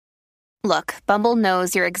Look, Bumble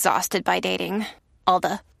knows you're exhausted by dating. All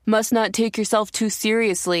the must not take yourself too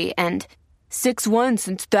seriously and 6'1"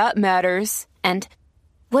 since that matters. And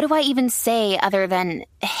what do I even say other than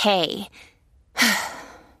hey?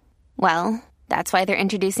 Well, that's why they're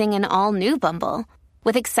introducing an all-new Bumble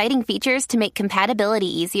with exciting features to make compatibility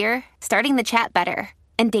easier, starting the chat better,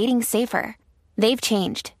 and dating safer. They've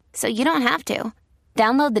changed, so you don't have to.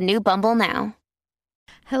 Download the new Bumble now.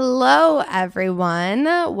 Hello, everyone.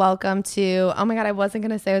 Welcome to, oh my God, I wasn't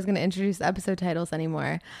going to say I was going to introduce the episode titles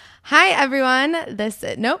anymore. Hi, everyone.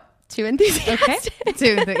 Nope, Too Enthusiastic.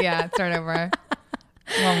 Okay. Yeah, start over.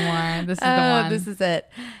 One more. This is the one. This is it.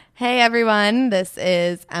 Hey, everyone. This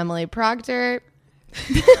is Emily Proctor.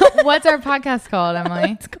 What's our podcast called,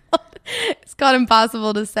 Emily? It's called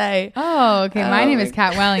Impossible to Say. Oh, okay. My name is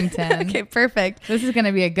Kat Wellington. Okay, perfect. This is going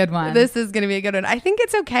to be a good one. This is going to be a good one. I think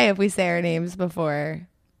it's okay if we say our names before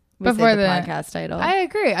say the podcast title. I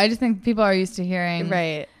agree. I just think people are used to hearing.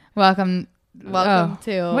 Right. Welcome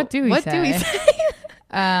to. What do we say?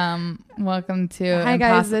 Welcome to Hi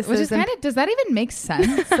guys, which is kind of, does that even make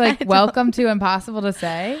sense? Like welcome to Impossible to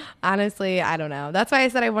Say? Honestly, I don't know. That's why I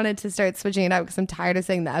said I wanted to start switching it up because I'm tired of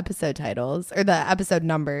saying the episode titles or the episode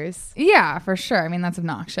numbers. Yeah, for sure. I mean, that's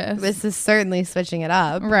obnoxious. This is certainly switching it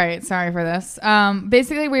up. Right. Sorry for this.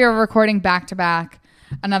 Basically, we are recording back to back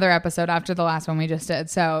another episode after the last one we just did.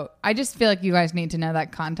 So I just feel like you guys need to know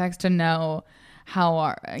that context to know how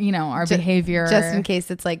our behavior, just in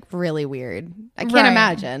case it's like really weird. I can't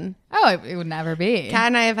imagine. Oh, it would never be. Kat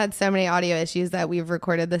and I have had so many audio issues that we've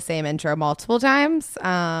recorded the same intro multiple times,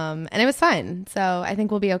 and it was fun. So I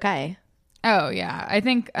think we'll be okay. Oh yeah, I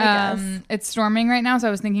think it's storming right now. So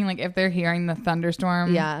I was thinking like if they're hearing the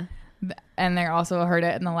thunderstorm, yeah, and they also heard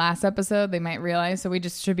it in the last episode, they might realize. So we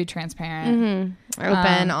just should be transparent,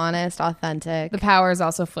 open, honest, authentic. The power is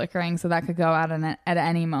also flickering, so that could go out at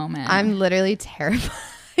any moment. I'm literally terrified.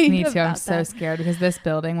 Me too. I'm so scared because this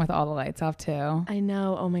building with all the lights off too. I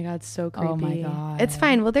know. Oh my God, so creepy. Oh my God. It's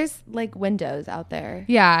fine. Well, there's like windows out there.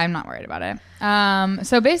 Yeah, I'm not worried about it.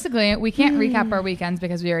 So basically, we can't recap our weekends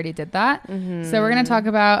because we already did that. So we're going to talk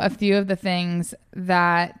about a few of the things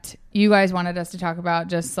that you guys wanted us to talk about,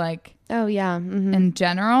 just like in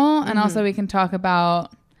general. And also we can talk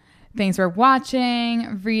about things we're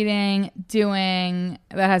watching, reading, doing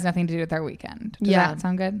that has nothing to do with our weekend. Does that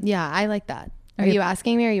sound good? Yeah, I like that. Are you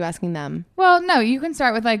asking me or are you asking them? Well, no, you can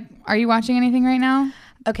start with like, are you watching anything right now?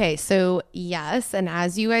 Okay, so yes. And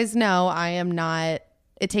as you guys know, I am not,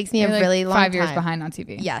 it takes me a really long time. 5 years behind on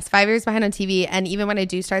TV. Yes, 5 years behind on TV. And even when I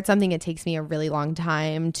do start something, it takes me a really long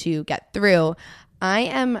time to get through. I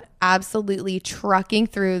am absolutely trucking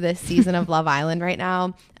through this season of Love Island right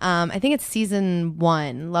now. I think it's season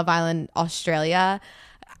 1, Love Island Australia.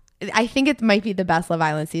 I think it might be the best Love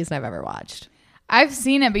Island season I've ever watched. I've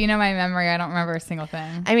seen it, but you know my memory, I don't remember a single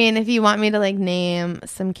thing. I mean, if you want me to like name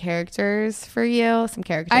some characters for you,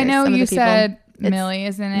 I know you said Millie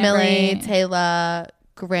is in it. Millie, right? Taylor,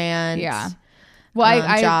 Grant. Yeah. Well,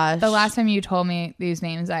 Josh. The last time you told me these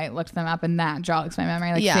names, I looked them up and that jogs my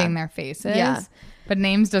memory, like seeing their faces. Yeah. But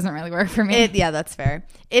names doesn't really work for me. Yeah, that's fair.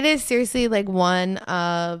 It is seriously like one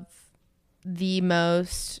of the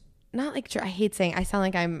most... Not like, I hate saying, I sound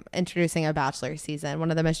like I'm introducing a Bachelor season, one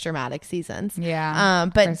of the most dramatic seasons. Yeah.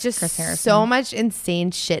 But Chris so much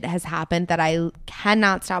insane shit has happened that I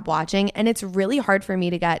cannot stop watching. And it's really hard for me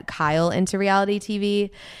to get Kyle into reality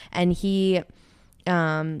TV. And he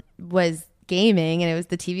was gaming and it was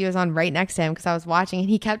the TV was on right next to him because I was watching and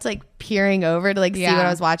he kept like peering over to like see what I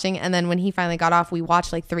was watching. And then when he finally got off, we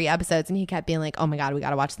watched like 3 episodes and he kept being like, oh my God, we got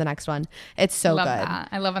to watch the next one. It's so good. That.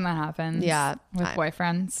 I love when that happens. Yeah. With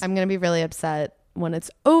boyfriends. I'm going to be really upset when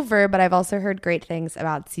it's over, but I've also heard great things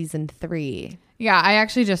about season 3. Yeah. I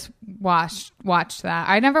actually just watched that.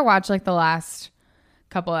 I never watched like the last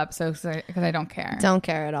couple episodes because I don't care. Don't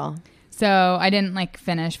care at all. So I didn't like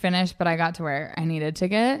finish, but I got to where I needed to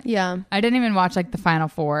get. Yeah. I didn't even watch like the Final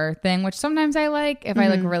Four thing, which sometimes I like if I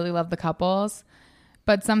like really love the couples.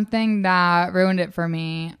 But something that ruined it for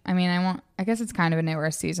me, I mean, I guess it's kind of a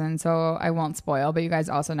newer season, so I won't spoil, but you guys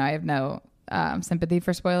also know I have no sympathy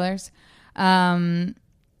for spoilers.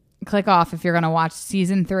 Click off if you're going to watch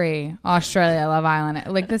season 3, Australia, Love Island.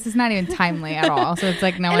 Like, this is not even timely at all. So it's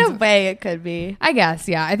like no one's... In a way, it could be. I guess,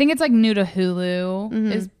 yeah. I think it's like new to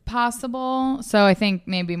Hulu is possible. So I think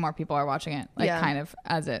maybe more people are watching it, like kind of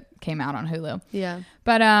as it came out on Hulu. Yeah.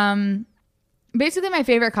 But basically my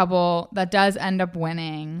favorite couple that does end up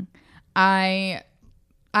winning, I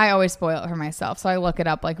always spoil it for myself. So I look it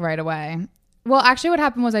up like right away. Well, actually what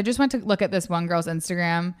happened was I just went to look at this one girl's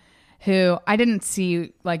Instagram who I didn't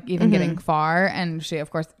see like even getting far, and she of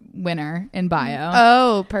course winner in bio.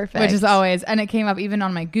 Oh, perfect. Which is always, and it came up even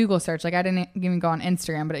on my Google search. Like I didn't even go on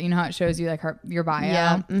Instagram, but you know how it shows you like your bio.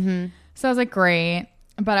 Yeah. So I was like, great.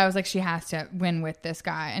 But I was like, she has to win with this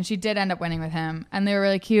guy. And she did end up winning with him. And they were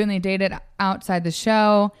really cute, and they dated outside the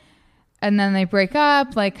show. And then they break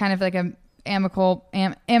up, like kind of like a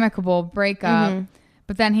amicable breakup.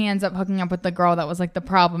 But then he ends up hooking up with the girl that was like the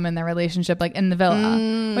problem in their relationship, like in the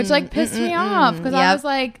villa, which like pissed me off because I was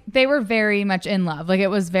like, they were very much in love. Like it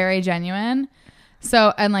was very genuine.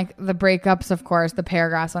 So, and like the breakups, of course, the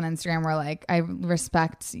paragraphs on Instagram were like, I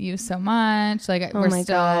respect you so much. Like we're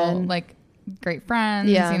still like great friends,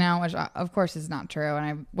 you know, which of course is not true. And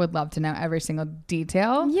I would love to know every single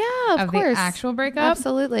detail of the actual breakup.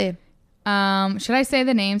 Absolutely. Should I say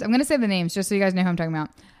the names? I'm going to say the names just so you guys know who I'm talking about.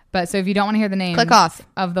 But so if you don't want to hear the names, click off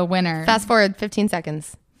of the winner. Fast forward 15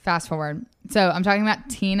 seconds. Fast forward. So I'm talking about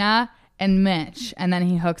Tina and Mitch, and then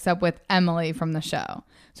he hooks up with Emily from the show.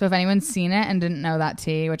 So if anyone's seen it and didn't know that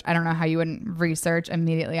tea, which I don't know how you wouldn't research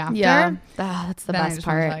immediately after. Yeah, that's the best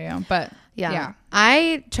part. Tell you. But yeah,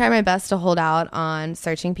 I try my best to hold out on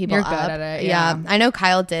searching people You're up. good at it. Yeah, I know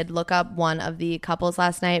Kyle did look up one of the couples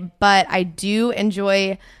last night, but I do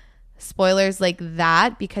enjoy spoilers like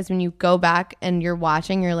that because when you go back and you're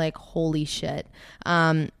watching, you're like, holy shit.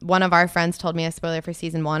 One of our friends told me a spoiler for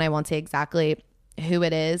season 1. I won't say exactly who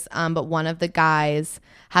it is, but one of the guys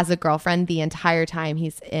has a girlfriend the entire time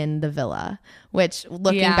he's in the villa, which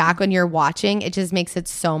looking back when you're watching, it just makes it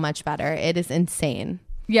so much better. It is insane.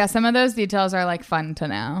 Yeah, some of those details are like fun to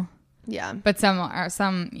know. Yeah, but some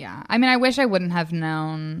I mean, I wish I wouldn't have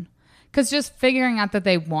known. Because just figuring out that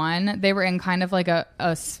they won, they were in kind of like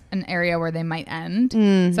an area where they might end.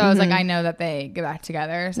 So I was like, I know that they get back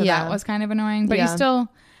together. So that was kind of annoying. But you still,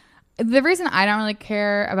 the reason I don't really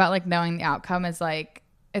care about like knowing the outcome is like,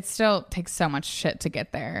 it still takes so much shit to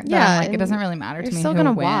get there. Yeah. Like, it doesn't really matter to me. You're still going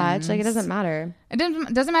to watch. Like, it doesn't matter. It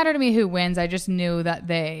doesn't matter to me who wins. I just knew that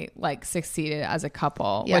they like succeeded as a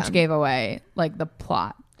couple, which gave away like the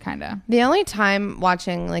plot. Kind of. The only time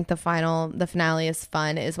watching like the finale is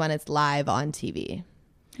fun is when it's live on TV,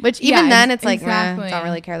 which even then it's like, don't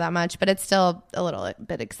really care that much, but it's still a little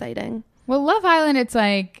bit exciting. Well, Love Island, it's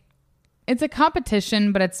like, it's a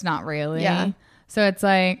competition, but it's not really. Yeah. So it's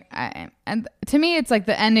like, and to me, it's like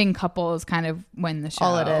the ending couples kind of win the show.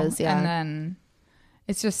 All it is, yeah. And then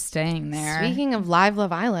it's just staying there. Speaking of live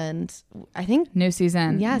Love Island, I think new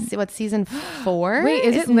season. Yes, what's season 4? Wait,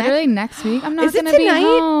 is it literally next week? I'm not going to be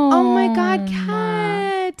home. Oh my god,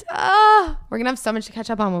 Kat! Oh, we're gonna have so much to catch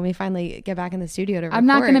up on when we finally get back in the studio to record. I'm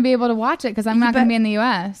not going to be able to watch it because I'm not going to be in the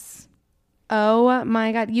US. Oh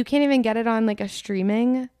my god, you can't even get it on like a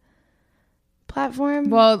streaming platform.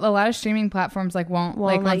 Well, a lot of streaming platforms won't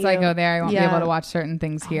like once I go there, I won't be able to watch certain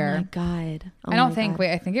things here. Oh my god! I don't think.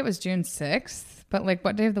 Wait, I think it was June 6th. But like,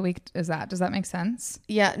 what day of the week is that? Does that make sense?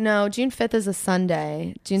 Yeah, no. June 5th is a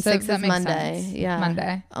Sunday. June 6th is Monday. Sense. Yeah,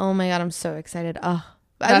 Monday. Oh my god, I'm so excited. Oh,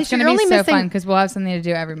 that's gonna be so fun because we'll have something to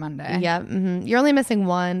do every Monday. Yeah, you're only missing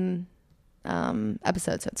one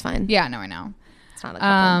episode, so it's fine. Yeah, no, I know. It's not a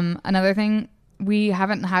couple. Another thing we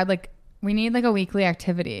haven't had we need like a weekly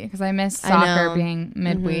activity because I miss soccer being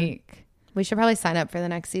midweek. We should probably sign up for the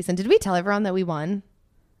next season. Did we tell everyone that we won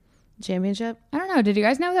championship? I don't know. Did you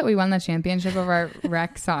guys know that we won the championship of our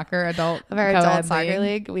rec soccer adult soccer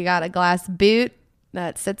league? We got a glass boot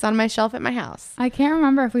that sits on my shelf at my house. I can't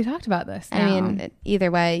remember if we talked about this now. I mean, either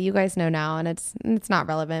way, you guys know now, and it's not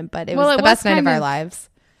relevant, but it was the best night of our lives.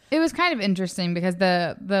 It was kind of interesting because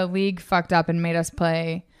the league fucked up and made us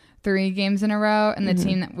play 3 games in a row, and the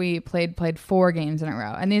team that we played 4 games in a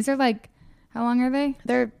row. And these are like, how long are they?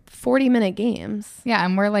 They're 40-minute games. Yeah,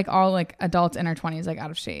 and we're like all like adults in our 20s, like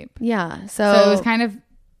out of shape. Yeah, so it was kind of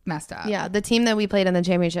messed up. Yeah, the team that we played in the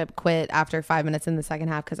championship quit after 5 minutes in the second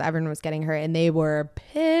half because everyone was getting hurt, and they were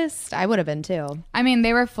pissed. I would have been too. I mean,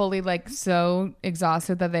 they were fully like so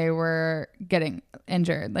exhausted that they were getting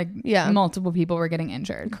injured. Like, multiple people were getting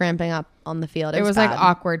injured, cramping up on the field. It was like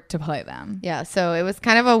awkward to play them. Yeah, so it was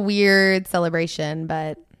kind of a weird celebration,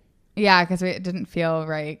 but. Yeah, because it didn't feel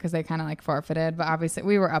right because they kind of like forfeited. But obviously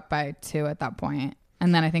we were up by 2 at that point.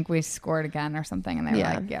 And then I think we scored again or something. And they were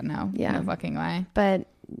like, no fucking way. But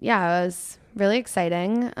yeah, it was really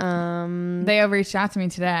exciting. They reached out to me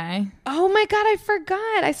today. Oh my God, I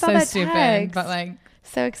forgot. I saw that stupid, text. but like.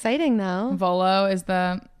 So exciting though. Volo is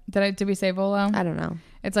did we say Volo? I don't know.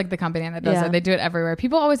 It's like the company that does it. They do it everywhere.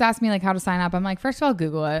 People always ask me like how to sign up. I'm like, first of all,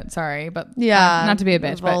 Google it. Sorry. But not to be a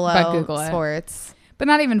bitch, Volo but Google it. Sports. But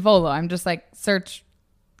not even Volo. I'm just like search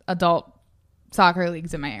adult soccer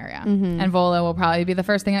leagues in my area. And Volo will probably be the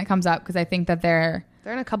first thing that comes up because I think that they're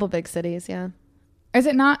They're in a couple big cities, yeah. Is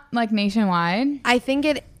it not like nationwide? I think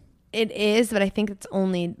it is, but I think it's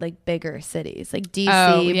only like bigger cities, like DC,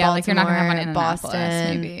 yeah, Baltimore, like you're not gonna have one in Annapolis,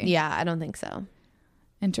 Boston. maybe. Yeah, I don't think so.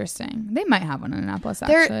 Interesting. They might have one in Annapolis,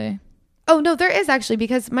 actually. Oh no, there is actually,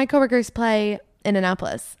 because my coworkers play in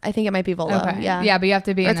Annapolis. I think it might be Volo. Okay. Yeah, Yeah, but you have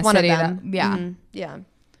to be in it's a one city. of them. Yeah. Mhm. Yeah.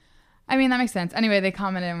 I mean, that makes sense. Anyway, they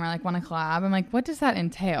commented and were like, want to collab? I'm like, what does that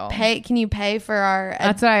entail? Can you pay for our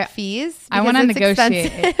That's what fees? I want to negotiate.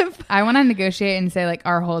 Expensive. I want to negotiate and say like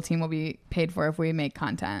our whole team will be paid for if we make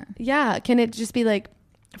content. Yeah. Can it just be like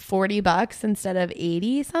 $40 instead of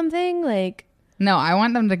 80 something? Like, no, I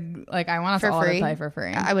want them to like, I want us for all free? to play for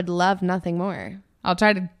free. I would love nothing more. I'll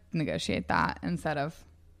try to negotiate that instead of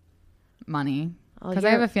money. Oh, Because I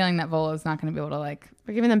have a feeling that Volo is not going to be able to like.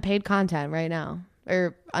 We're giving them paid content right now,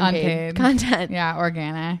 or unpaid. Unpaid content. Yeah,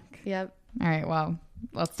 organic. Yep. All right, well,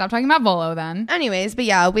 let's stop talking about Volo then. Anyways, but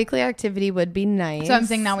yeah, a weekly activity would be nice. So I'm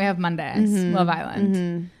saying now we have Mondays, Love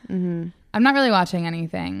Island. I'm not really watching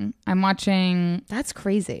anything. I'm watching. That's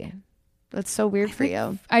crazy. That's so weird for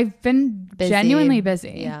you. I've been genuinely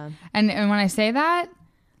busy. Yeah. And when I say that,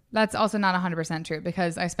 that's also not 100% true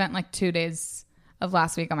because I spent like 2 days of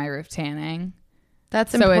last week on my roof tanning.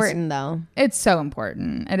 That's So important though. It's so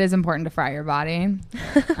important. It is important to fry your body. No,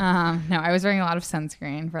 I was wearing a lot of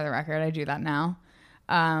sunscreen for the record. I do that now.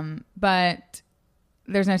 But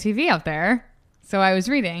there's no TV out there. So I was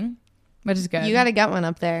reading, which is good. You got to get one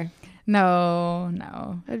up there. No.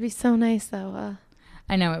 It would be so nice though.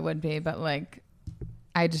 I know it would be, but like,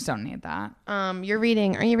 I just don't need that. Are you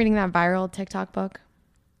reading that viral TikTok book?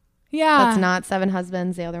 Yeah. That's not Seven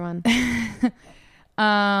Husbands, the other one.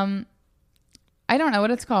 I don't know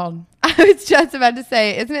what it's called. I was just about to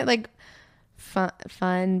say, isn't it like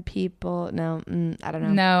fun people? No, I don't know.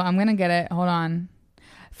 No, I'm going to get it. Hold on.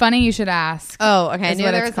 Funny you should ask. Oh, okay. I is knew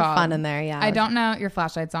what there it's was a called. fun in there. Yeah. I don't know. Your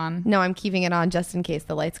flashlight's on. No, I'm keeping it on just in case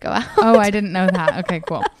the lights go out. Oh, I didn't know that. Okay,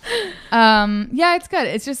 cool. Yeah, it's good.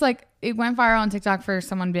 It's just like it went viral on TikTok for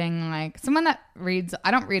someone being like someone that reads. I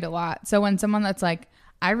don't read a lot. So when someone that's like,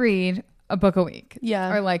 I read a book a week.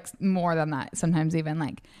 Yeah. Or like more than that. Sometimes even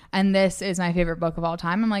like, and this is my favorite book of all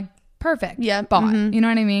time. I'm like, perfect. Yeah. Bought. Mhm. You know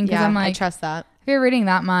what I mean? Yeah, I'm like, I trust that. if you're reading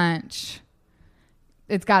that much,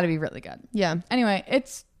 it's got to be really good. Yeah. Anyway,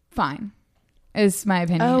 it's fine, is my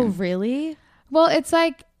opinion. Oh, really? Well, it's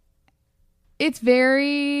like, it's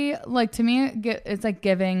very, like, to me, it's like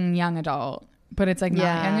giving young adult, but it's like not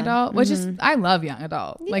Yeah. young adult, which is, I love young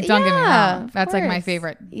adult. Like, don't get me Yeah, wrong. of That's like my course.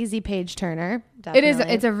 favorite. Easy page turner. It is,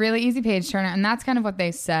 Definitely. it's a really easy page turner. And that's kind of what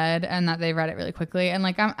they said, and that they read it really quickly. And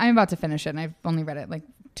like, I'm about to finish it, and I've only read it like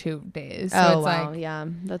 2 days. So Oh, it's wow. like, Yeah.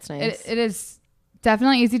 That's nice. it is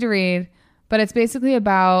definitely easy to read, but it's basically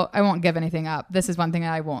about, I won't give anything up. This is one thing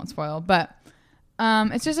that I won't spoil, but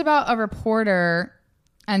it's just about a reporter,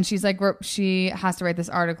 and she's like, she has to write this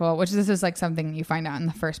article, which this is like something you find out in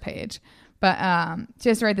the first page, but she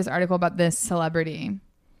has to write this article about this celebrity.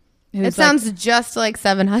 It sounds just like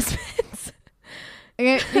Seven Husbands.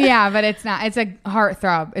 Yeah, but it's not. It's a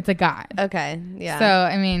heartthrob. It's a guy. Okay. Yeah. So,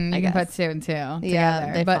 I mean, you can guess. put 2 and 2 together.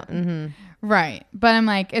 yeah. But right. But I'm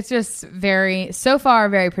like, it's just so far,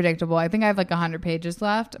 very predictable. I think I have like 100 pages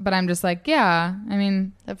left, but I'm just like, yeah, I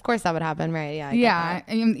mean, Of course that would happen, right? Yeah. I get yeah, that.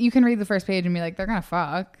 and you can read the first page and be like, they're gonna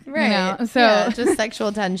fuck, Right. You know? So yeah, just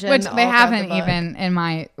sexual tension, which all they throughout haven't the book. even in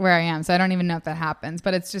where I am, so I don't even know if that happens.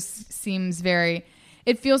 But it just seems very.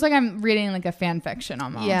 It feels like I'm reading like a fan fiction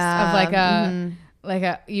almost. Yeah. Of like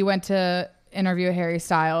a you went to interview Harry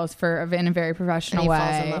Styles in a very professional And he way.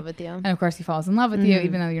 falls in love with you. And of course he falls in love with you,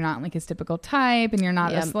 even though you're not like his typical type, and you're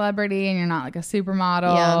not a Yep. celebrity, and you're not like a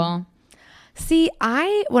supermodel. Yeah. See,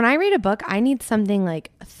 when I read a book, I need something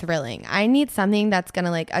like thrilling. I need something that's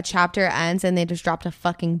gonna like a chapter ends and they just dropped a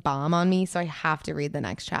fucking bomb on me, so I have to read the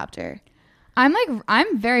next chapter. I'm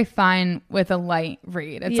very fine with a light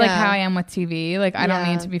read. It's like Yeah. how I am with TV. Like I don't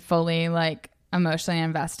Yeah. need to be fully like emotionally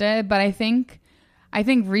invested, but I think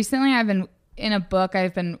recently I've been in a book,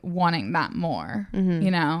 I've been wanting that more, Mm-hmm.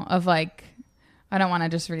 you know, of like, I don't want to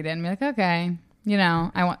just read it and be like, okay, you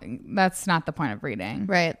know, that's not the point of reading.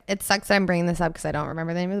 Right. It sucks that I'm bringing this up because I don't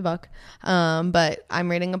remember the name of the book. But I'm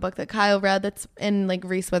reading a book that Kyle read that's in like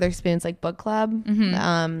Reese Witherspoon's like book club.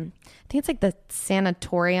 I think it's like the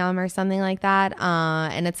Sanatorium or something like that.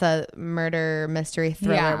 And it's a murder mystery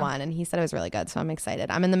thriller Yeah. one. And he said it was really good. So I'm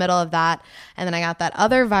excited. I'm in the middle of that. And then I got that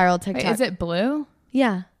other viral TikTok. Wait, is it blue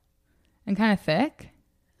Yeah. and kind of thick?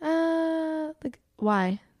 Like,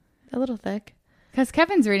 why? A little thick. Because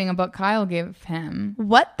Kevin's reading a book Kyle gave him.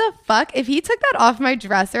 What the fuck? If he took that off my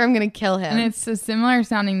dresser, I'm going to kill him. And it's a similar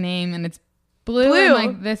sounding name, and it's blue. Blue. And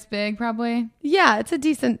like this big probably. Yeah, it's a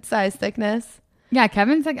decent size thickness. Yeah,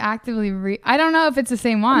 Kevin's like actively I don't know if it's the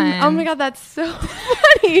same one. Oh my God, that's so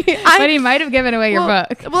funny. But he might have given away your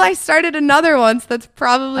book. Well, I started another one, so that's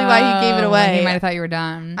probably why he gave it away. He might have thought you were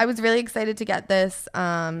done. I was really excited to get this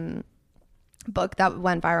book that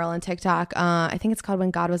went viral on TikTok. I think it's called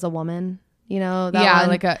When God Was a Woman. You know that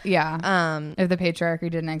one? If the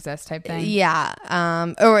patriarchy didn't exist type thing. Yeah.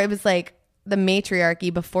 Or it was like the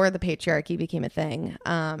matriarchy before the patriarchy became a thing.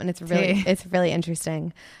 And it's really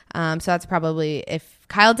interesting. So that's probably, if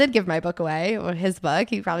Kyle did give my book away or his book,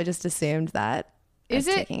 he probably just assumed that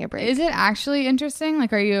taking a break. Is it actually interesting?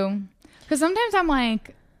 Like, are you, because sometimes I'm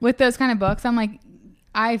like, with those kind of books, I'm like,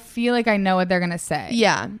 I feel like I know what they're going to say.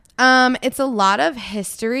 Yeah. It's a lot of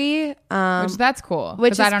history. Which that's cool.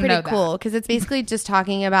 Which is I don't pretty cool because it's basically just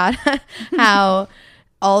talking about how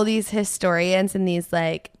all these historians and these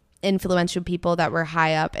like influential people that were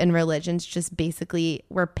high up in religions just basically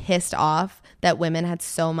were pissed off that women had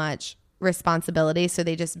so much responsibility, so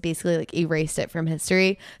they just basically like erased it from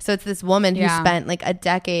history. So it's this woman who spent like a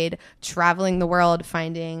decade traveling the world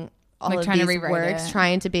finding all of these works,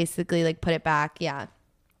 trying to basically like put it back. Yeah.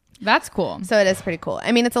 That's cool. So it is pretty cool.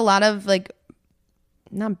 I mean, it's a lot of like,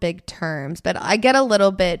 not big terms, but I get a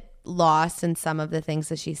little bit lost in some of the things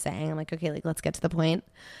that she's saying. I'm like, okay, like let's get to the point.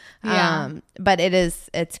 Yeah. But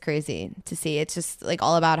it's crazy to see. It's just like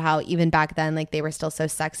all about how even back then, like they were still so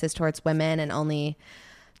sexist towards women and only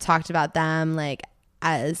talked about them like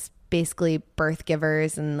as basically birth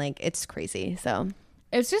givers, and like it's crazy. So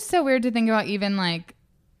it's just so weird to think about. Even like,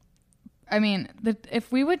 I mean,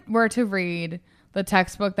 if we were to read the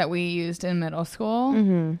textbook that we used in middle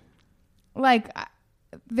school, like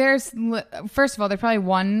there's, first of all, there's probably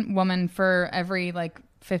one woman for every like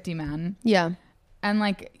 50 men. Yeah. And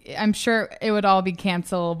like, I'm sure it would all be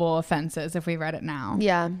cancelable offenses if we read it now.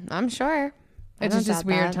 Yeah, I'm sure. It's just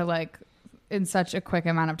weird to like, in such a quick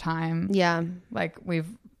amount of time. Yeah. Like we've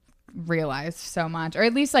realized so much, or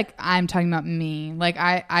at least like I'm talking about me. Like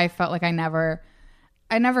I felt like I never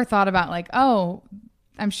thought about like, oh,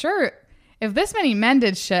 I'm sure if this many men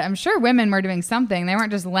did shit, I'm sure women were doing something. They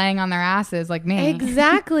weren't just laying on their asses like me.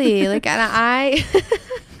 Exactly. Like, and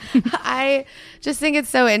I just think it's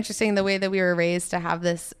so interesting the way that we were raised to have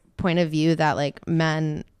this point of view that like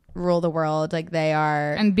men rule the world, like they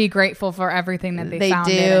are, and be grateful for everything that they do, and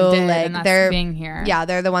did, like and us they're being here. Yeah,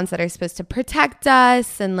 they're the ones that are supposed to protect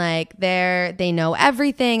us, and like they know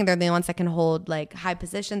everything. They're the ones that can hold like high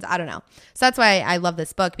positions. I don't know. So that's why I love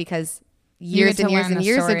this book, because years and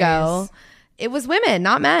years ago, it was women,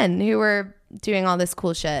 not men, who were doing all this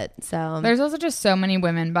cool shit. So there's also just so many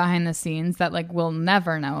women behind the scenes that like we'll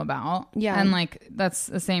never know about. Yeah. And like that's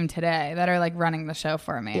the same today, that are like running the show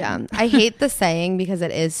for me. Yeah. I hate the saying because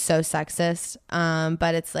it is so sexist.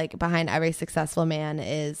 But it's like behind every successful man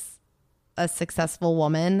is a successful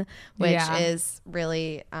woman, which is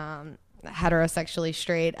really heterosexually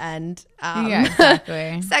straight and yeah,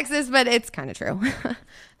 exactly. sexist, but it's kind of true.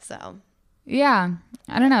 So yeah,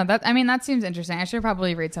 I don't know. That seems interesting. I should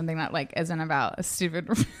probably read something that like isn't about a stupid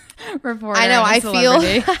reporter. I know. I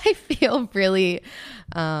feel really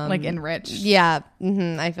like enriched. Yeah,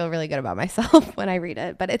 I feel really good about myself when I read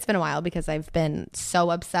it. But it's been a while because I've been so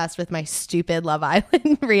obsessed with my stupid Love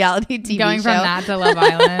Island reality TV Going show. From that to Love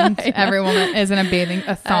Island, every woman is in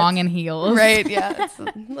a thong and heels. Right? Yeah, it's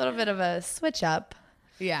a little bit of a switch up.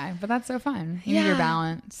 Yeah, but that's so fun. You need your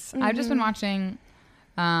balance. I've just been watching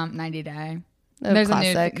 90 Day. There's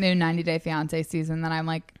classic. a new 90 Day Fiance season that I'm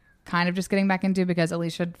like kind of just getting back into because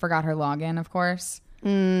Alicia forgot her login, of course.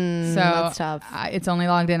 So that's tough. It's only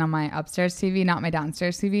logged in on my upstairs TV, not my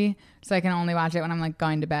downstairs TV. So I can only watch it when I'm like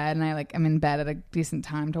going to bed, and I'm in bed at a decent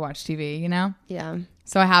time to watch TV, you know? Yeah.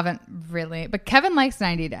 So I haven't really, but Kevin likes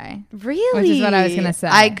 90 Day. Really? Which is what I was going to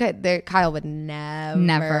say. Kyle would never.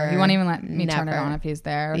 Never. He won't even let me turn it on if he's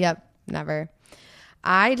there. Yep. Never.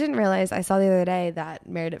 I didn't realize, I saw the other day that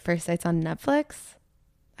Married at First Sight's on Netflix.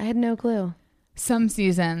 I had no clue. Some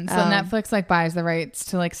seasons. So Netflix like buys the rights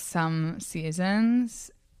to like some seasons.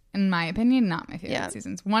 In my opinion, not my favorite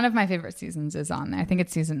seasons. One of my favorite seasons is on there. I think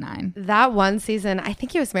it's season 9. That one season, I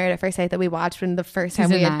think it was Married at First Sight that we watched when the first time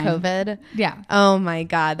we had COVID. Yeah. Oh my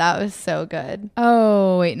God, that was so good.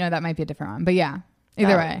 Oh, wait, no, that might be a different one. But yeah,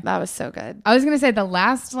 either way. That was so good. I was going to say the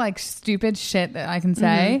last like stupid shit that I can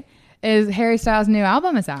say is Harry Styles' new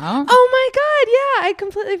album is out. Oh my God, yeah, I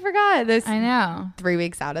completely forgot. I know. 3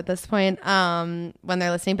 weeks out at this point when they're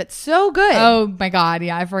listening, but so good. Oh my God,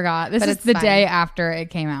 yeah, I forgot. This is the day after it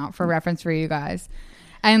came out, for reference for you guys.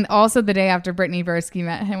 And also the day after Brittany Bursky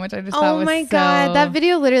met him, which I just thought was so... Oh my God, that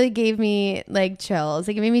video literally gave me like chills.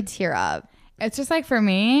 Like it made me tear up. It's just like, for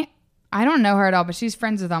me, I don't know her at all, but she's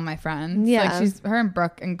friends with all my friends. Yeah. Like her and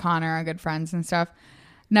Brooke and Connor are good friends and stuff.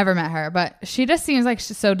 Never met her, but she just seems like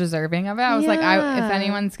she's so deserving of it. I was like, if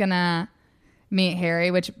anyone's gonna meet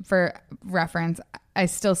Harry, which for reference, I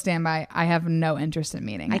still stand by, I have no interest in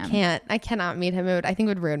meeting him. I cannot meet him. I think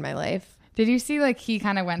it would ruin my life. Did you see like he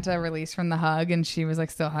kind of went to release from the hug and she was like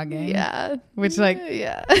still hugging? Yeah. Which like,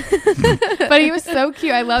 yeah. But he was so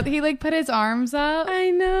cute. I loved, he like put his arms up.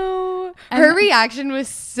 I know. And her reaction was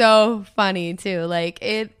so funny too. Like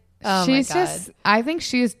it, oh she's my God. just, I think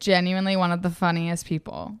she is genuinely one of the funniest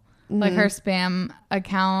people. Like her spam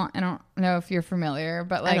account, I don't know if you're familiar,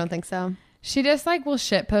 but like I don't think so. She just like will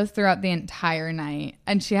shit post throughout the entire night.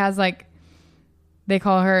 And she has like, they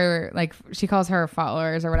call her like, she calls her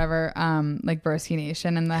followers or whatever, like Broski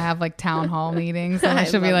Nation, and they have like town hall meetings and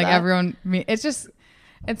she'll be like that. everyone, it's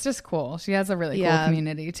just cool. She has a really cool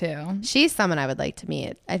community too. She's someone I would like to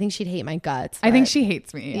meet. I think she'd hate my guts. I think she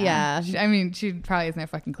hates me. Yeah. I mean, she probably has no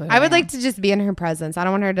fucking clue. I would like to just be in her presence. I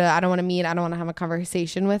don't want to meet. I don't want to have a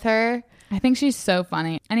conversation with her. I think she's so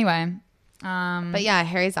funny. Anyway. But yeah,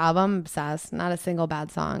 Harry's album, obsessed. Not a single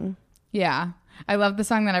bad song. Yeah. I love the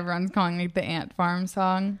song that everyone's calling like the Ant Farm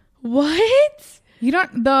song. What? You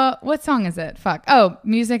don't, what song is it? Fuck. Oh,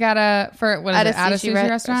 music at a sushi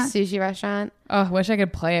restaurant? Sushi restaurant. Oh, wish I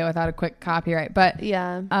could play it without a quick copyright. But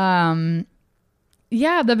yeah.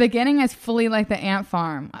 Yeah, the beginning is fully like the Ant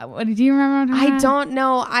Farm. Do you remember? I don't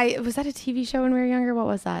know. Was that a TV show when we were younger? What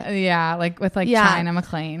was that? Yeah, like with China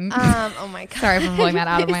McClain. Oh my God. Sorry for pulling that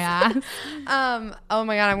out of my ass. Oh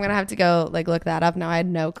my God, I'm gonna have to go like look that up now. I had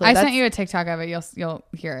no clue. I sent you a TikTok of it. You'll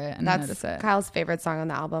hear it and that's notice it. Kyle's favorite song on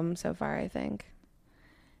the album so far, I think.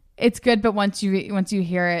 It's good, but once you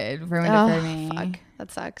hear it, it ruined it for me. Fuck.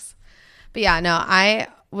 That sucks. But yeah, no, I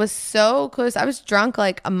was so close. I was drunk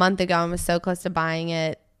like a month ago and was so close to buying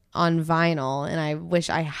it on vinyl, and I wish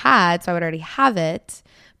I had, so I would already have it,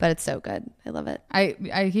 but it's so good. I love it.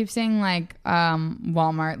 I keep seeing like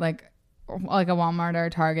Walmart, like a Walmart or a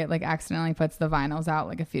Target like accidentally puts the vinyls out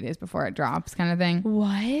like a few days before it drops kind of thing.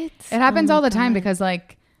 What? It happens all the time because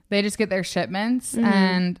like they just get their shipments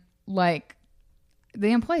and like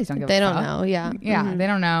the employees don't give a fuck. They don't know. Yeah. Yeah, they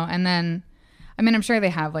don't know. And then I mean, I'm sure they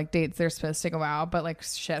have like dates they're supposed to go out, but like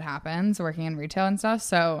shit happens working in retail and stuff.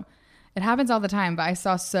 So it happens all the time. But I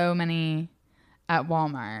saw so many at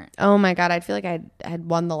Walmart. Oh my God. I feel like I had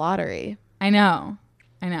won the lottery. I know.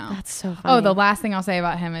 That's so funny. Oh, the last thing I'll say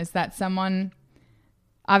about him is that someone,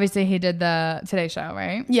 obviously he did the Today Show,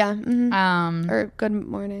 right? Yeah. Mm-hmm. Or Good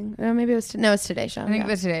Morning. No, maybe it was, it's Today Show. I think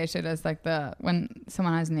the Today Show does like when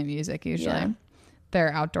someone has new music, usually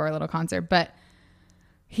their outdoor little concert. But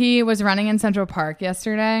he was running in Central Park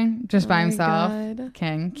yesterday just by himself. God.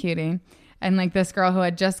 King, cutie. And like this girl who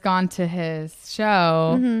had just gone to his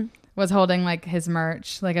show was holding like his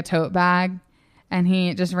merch, like a tote bag. And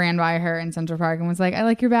he just ran by her in Central Park and was like, "I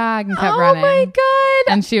like your bag," and kept running. Oh my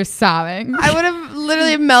God. And she was sobbing. I would have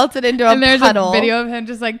literally melted into a and there's puddle. a video of him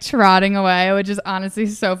just like trotting away, which is honestly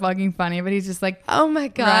so fucking funny. But he's just like, oh my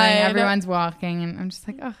God. running. Everyone's walking. And I'm just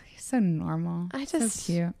like, oh, he's so normal. So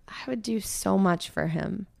cute. I would do so much for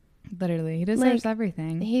him. Literally. He deserves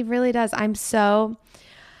everything. He really does.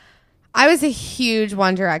 I was a huge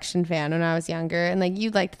One Direction fan when I was younger, and like you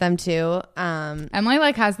liked them too. Emily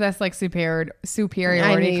like has this like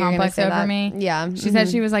superiority complex over me. Yeah, she said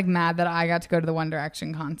she was like mad that I got to go to the One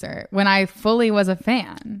Direction concert when I fully was a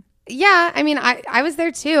fan. Yeah, I mean, I was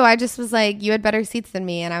there too. I just was like, you had better seats than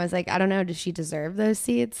me, and I was like, I don't know, does she deserve those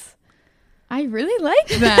seats? I really liked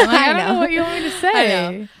them. Like, I don't know what you want me to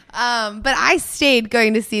say. But I stayed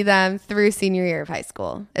going to see them through senior year of high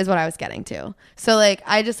school is what I was getting to. So like,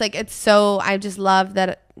 I just like, I just love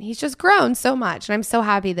that he's just grown so much, and I'm so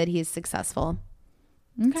happy that he's successable.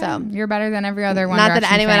 Okay. So you're better than every other One Not Direction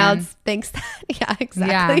that anyone fan. else thinks that. Yeah,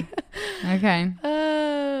 exactly. Yeah. Okay.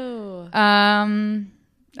 Oh.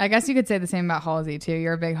 I guess you could say the same about Halsey too.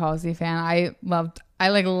 You're a big Halsey fan. I loved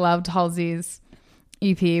Halsey's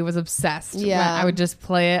EP, was obsessed. Yeah. I would just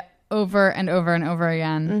play it over and over and over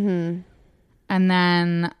again. Mm-hmm. And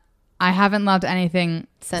then I haven't loved anything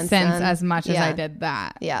since as much as I did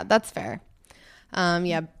that. Yeah, that's fair.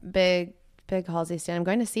 Yeah, big Halsey stan. I'm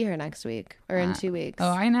going to see her next week or in 2 weeks. Oh,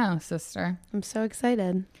 I know, sister. I'm so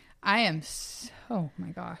excited. I am oh my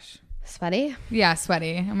gosh. Sweaty? Yeah,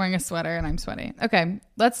 sweaty. I'm wearing a sweater and I'm sweaty. Okay,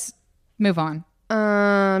 let's move on.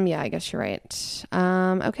 Yeah, I guess you're right.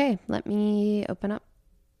 Okay, let me open up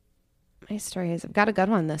my stories. I've got a good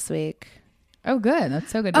one this week. Oh, good.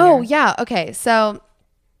 That's so good. Oh, yeah. Okay, so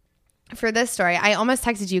for this story, I almost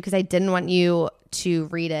texted you because I didn't want you to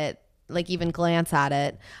read it, like even glance at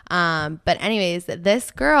it. But anyways,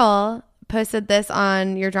 this girl posted this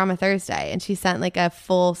on Your Drama Thursday, and she sent like a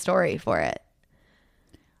full story for it.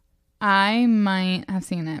 I might have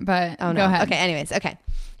seen it, but oh, no. Go ahead. Okay, anyways. Okay,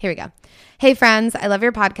 here we go. Hey, friends. I love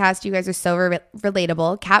your podcast. You guys are so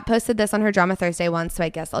relatable. Kat posted this on her Drama Thursday once, so I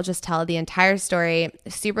guess I'll just tell the entire story.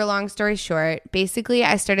 Super long story short. Basically,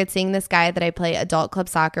 I started seeing this guy that I play adult club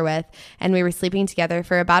soccer with, and we were sleeping together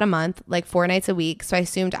for about a month, like 4 nights a week, so I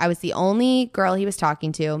assumed I was the only girl he was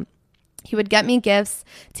talking to. He would get me gifts,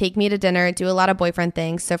 take me to dinner, do a lot of boyfriend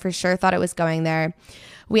things, so for sure thought it was going there.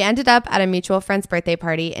 We ended up at a mutual friend's birthday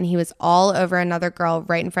party, and he was all over another girl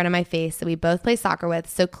right in front of my face that we both play soccer with,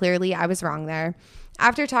 so clearly I was wrong there.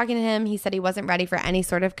 After talking to him, he said he wasn't ready for any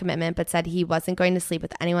sort of commitment, but said he wasn't going to sleep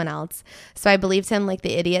with anyone else. So I believed him like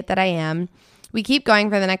the idiot that I am. We keep going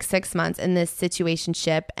for the next 6 months in this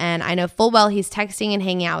situationship, and I know full well he's texting and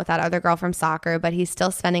hanging out with that other girl from soccer, but he's still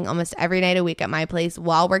spending almost every night a week at my place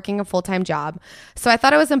while working a full-time job. So I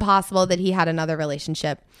thought it was impossible that he had another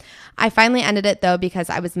relationship. I finally ended it though because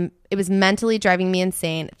it was mentally driving me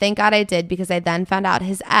insane. Thank God I did, because I then found out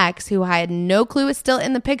his ex, who I had no clue was still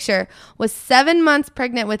in the picture, was 7 months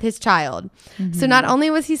pregnant with his child. Mm-hmm. So not only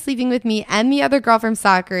was he sleeping with me and the other girl from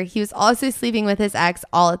soccer, he was also sleeping with his ex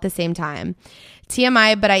all at the same time.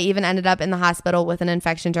 TMI, but I even ended up in the hospital with an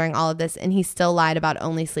infection during all of this, and he still lied about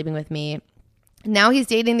only sleeping with me. Now he's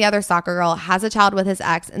dating the other soccer girl, has a child with his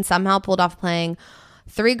ex, and somehow pulled off playing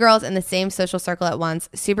 3 girls in the same social circle at once.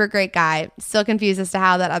 Super great guy. Still confused as to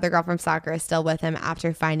how that other girl from soccer is still with him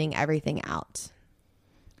after finding everything out.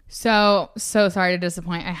 So sorry to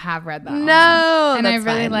disappoint. I have read that. No, and I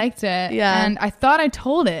really liked it. Yeah. And I thought I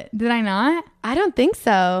told it. Did I not? I don't think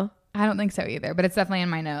so. I don't think so either, but it's definitely in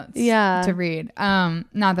my notes to read.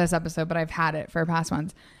 Not this episode, but I've had it for past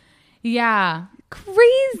ones. Yeah.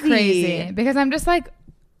 Crazy. Because I'm just like,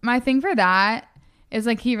 my thing for that is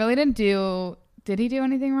like, he really did he do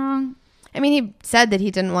anything wrong? I mean, he said that he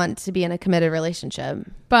didn't want to be in a committed relationship.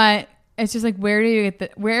 But it's just like, where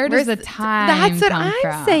does the time That's what come I'm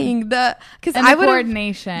from? saying. Because I would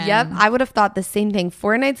coordination. Yep. I would have thought the same thing.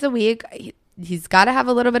 4 nights a week. He's got to have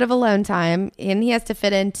a little bit of alone time, and he has to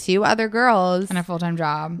fit in 2 other girls. And a full-time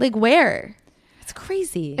job. Like, where? It's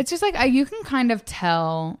crazy. It's just like, you can kind of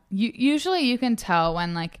tell. Usually you can tell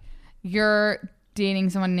when like you're dating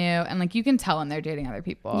someone new, and like you can tell when they're dating other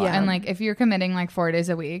people. Yeah. And like if you're committing like 4 days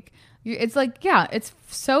a week, it's like, yeah, it's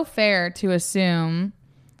so fair to assume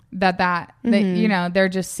that you know, they're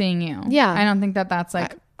just seeing you. Yeah. I don't think that's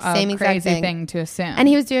like a crazy thing to assume. And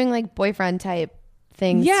he was doing like boyfriend type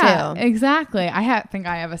things too. Exactly. Think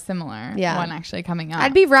I have a similar one actually coming up.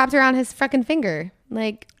 I'd be wrapped around his fucking finger.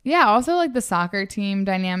 Like, yeah. Also, like the soccer team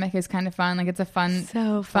dynamic is kind of fun. Like, it's a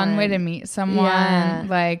fun way to meet someone. Yeah.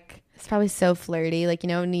 Like, it's probably so flirty. Like, you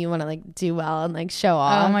know, when you want to like do well and like show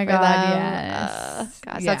off. Oh my God. Them. Yes.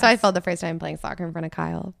 Gosh, that's how I felt the first time playing soccer in front of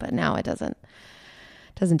Kyle. But now it doesn't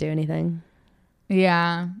do anything.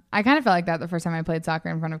 Yeah. I kind of felt like that the first time I played soccer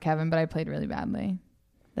in front of Kevin, but I played really badly.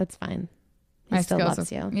 That's fine. He still loves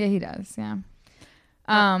you. Yeah, he does. Yeah.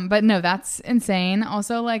 But no, that's insane.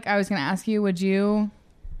 Also, like, I was going to ask you, would you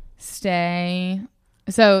stay?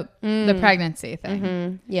 So the pregnancy thing.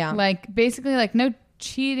 Mm-hmm. Yeah. Like, basically, like, no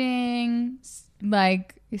cheating.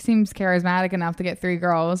 Like, he seems charismatic enough to get 3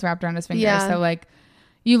 girls wrapped around his finger. Yeah. So, like,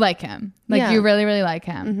 you like him. Like, you really, really like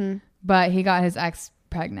him. Mm-hmm. But he got his ex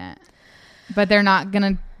pregnant. But they're not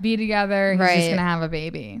going to be together. He's just going to have a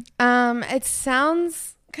baby. It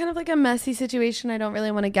sounds kind of like a messy situation I don't really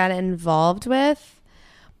want to get involved with.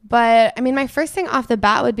 But I mean, my first thing off the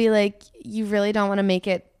bat would be like, you really don't want to make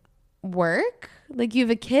it work? Like, you have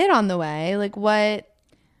a kid on the way. Like, what?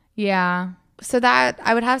 Yeah. So that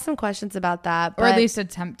I would have some questions about that. Or at least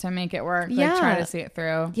attempt to make it work. Like, try to see it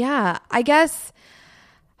through. Yeah. I guess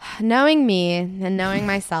knowing me and knowing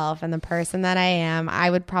myself and the person that I am, I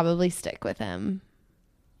would probably stick with him.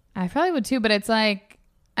 I probably would too, but it's like,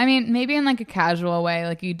 I mean, maybe in like a casual way,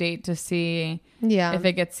 like you date to see if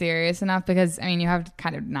it gets serious enough, because I mean, you have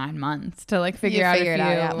kind of 9 months to like figure it out.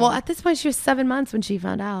 Yeah. Well, at this point, she was 7 months when she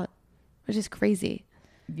found out, which is crazy.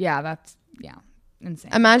 Yeah, that's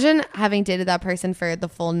insane. Imagine having dated that person for the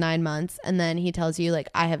full 9 months, and then he tells you like,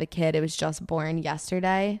 I have a kid. It was just born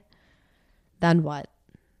yesterday. Then what?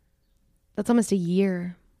 That's almost a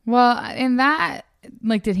year. Well, in that,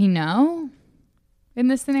 like, did he know? In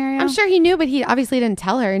this scenario? I'm sure he knew, but he obviously didn't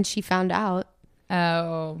tell her, and she found out.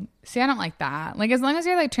 Oh, see, I don't like that. Like, as long as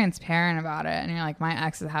you're like transparent about it and you're like, my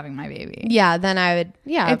ex is having my baby. Yeah, then I would.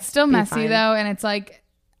 Yeah, it's still messy though, and it's like,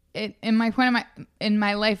 in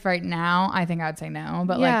my life right now, I think I would say no,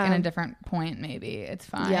 but like in a different point, maybe it's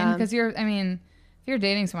fine. Yeah, because if you're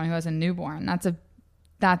dating someone who has a newborn, that's a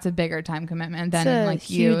that's a bigger time commitment than It's a like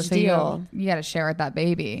you. huge So deal. you got to share with that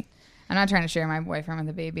baby. I'm not trying to share my boyfriend with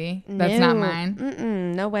a baby. That's not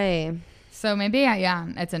mine. No way. So maybe, yeah,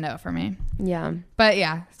 it's a no for me. Yeah. But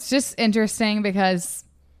yeah, it's just interesting because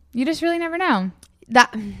you just really never know.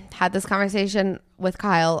 That had this conversation with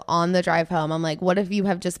Kyle on the drive home. I'm like, what if you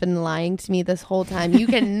have just been lying to me this whole time? You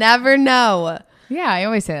can never know. Yeah, I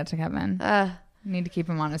always say that to Kevin. Need to keep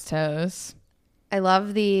him on his toes. I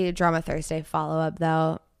love the Drama Thursday follow-up,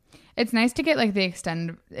 though. It's nice to get like the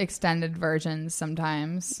extended versions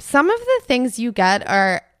sometimes. Some of the things you get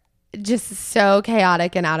are just so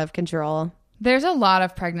chaotic and out of control. There's a lot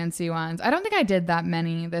of pregnancy ones. I don't think I did that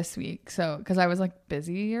many this week, so because I was like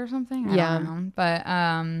busy or something. I don't know. But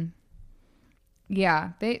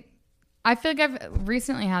yeah, I feel like I've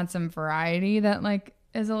recently had some variety that like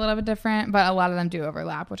is a little bit different, but a lot of them do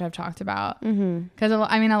overlap, which I've talked about. Because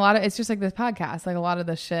I mean, a lot of it's just like this podcast, like a lot of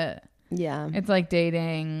the shit. Yeah, it's like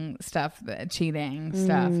dating stuff, cheating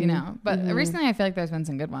stuff, you know. But recently, I feel like there's been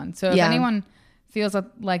some good ones. So if anyone feels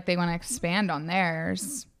like they want to expand on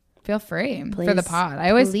theirs, feel free for the pod.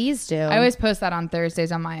 Please do. I always post that on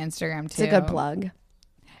Thursdays on my Instagram too. It's a good plug.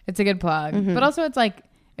 It's a good plug. But also it's like,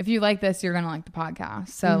 if you like this, you're going to like the podcast.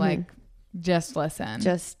 So like, just listen.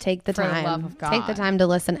 Just take the For the time. love of God. Take the time to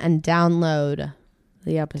listen and download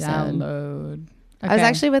the episode. Okay. I was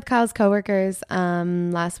actually with Kyle's coworkers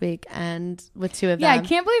last week and with two of them. Yeah, I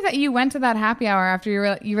can't believe that you went to that happy hour after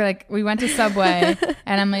you were like, we went to Subway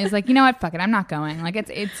and Emily was like, you know what, fuck it, I'm not going. Like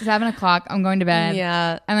it's 7:00, I'm going to bed.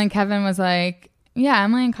 Yeah. And then Kevin was like, yeah,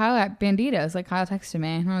 Emily and Kyle are at Banditos. Like Kyle texted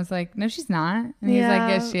me and I was like, no, she's not. And he's like,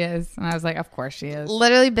 yes, she is. And I was like, of course she is.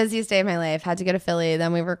 Literally busiest day of my life. Had to go to Philly.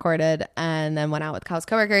 Then we recorded and then went out with Kyle's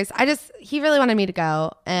coworkers. He really wanted me to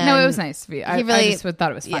go. And no, it was nice to be. I just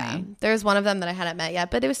thought it was funny. Yeah, there was one of them that I hadn't met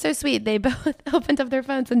yet, but it was so sweet. They both opened up their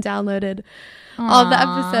phones and downloaded all the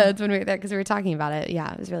episodes when we were there because we were talking about it.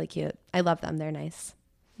 Yeah, it was really cute. I love them. They're nice.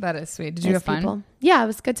 That is sweet. Did you have fun? People. Yeah, it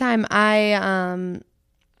was a good time. I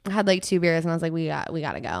had like 2 beers and I was like, we got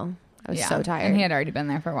to go. I was so tired. And he had already been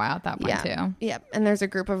there for a while at that point too. Yeah. And there's a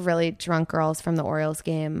group of really drunk girls from the Orioles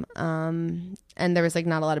game. And there was like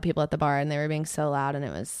not a lot of people at the bar and they were being so loud and it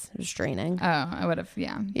was draining. Oh, I would have,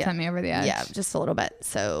 sent me over the edge. Yeah, just a little bit.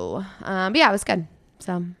 So, but yeah, it was good.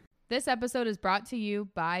 So this episode is brought to you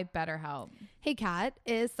by BetterHelp. Hey, Kat,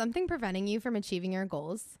 is something preventing you from achieving your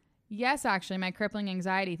goals? Yes, actually, my crippling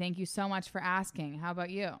anxiety. Thank you so much for asking. How about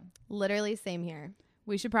you? Literally same here.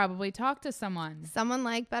 We should probably talk to someone. Someone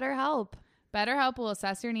like BetterHelp. BetterHelp will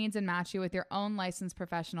assess your needs and match you with your own licensed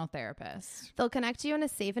professional therapist. They'll connect you in a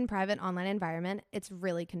safe and private online environment. It's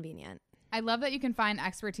really convenient. I love that you can find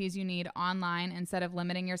expertise you need online instead of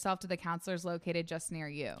limiting yourself to the counselors located just near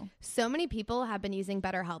you. So many people have been using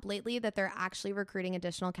BetterHelp lately that they're actually recruiting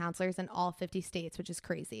additional counselors in all 50 states, which is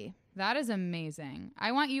crazy. That is amazing.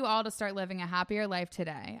 I want you all to start living a happier life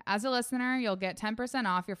today. As a listener, you'll get 10%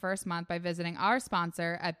 off your first month by visiting our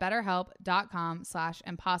sponsor at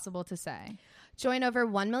betterhelp.com/impossible to say. Join over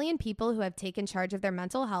 1 million people who have taken charge of their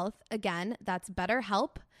mental health. Again, that's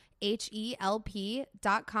BetterHelp.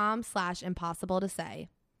 HELP.com/impossible to say.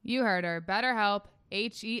 You heard her. BetterHelp.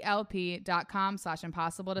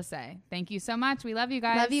 HELP.com/impossible to say. Thank you so much. We love you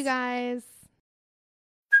guys. Love you guys.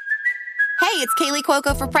 Hey, it's Kaylee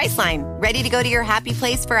Cuoco for Priceline. Ready to go to your happy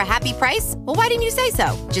place for a happy price? Well, why didn't you say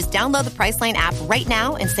so? Just download the Priceline app right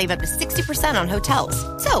now and save up to 60% on hotels.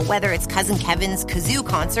 So whether it's Cousin Kevin's Kazoo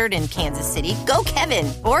Concert in Kansas City, go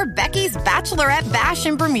Kevin, or Becky's Bachelorette Bash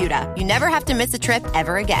in Bermuda, you never have to miss a trip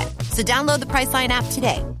ever again. So download the Priceline app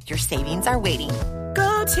today. Your savings are waiting.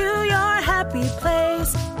 Go to your happy place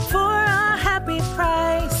for a happy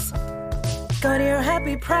price. Go to your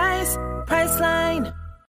happy price, Priceline.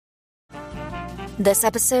 This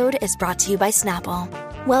episode is brought to you by Snapple.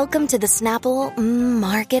 Welcome to the Snapple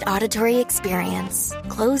Market Auditory Experience.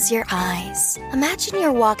 Close your eyes. Imagine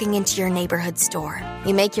you're walking into your neighborhood store.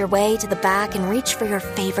 You make your way to the back and reach for your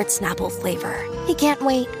favorite Snapple flavor. You can't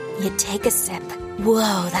wait. You take a sip.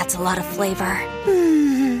 Whoa, that's a lot of flavor.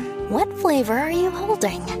 What flavor are you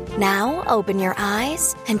holding? Now open your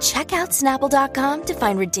eyes and check out Snapple.com to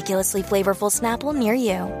find ridiculously flavorful Snapple near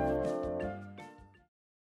you.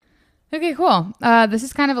 Okay, cool. This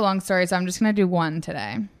is kind of a long story, so I'm just going to do one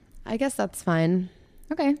today. I guess that's fine.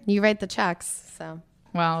 Okay. You write the checks, so.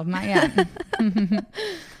 Well, not yet.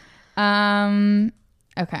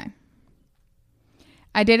 Okay.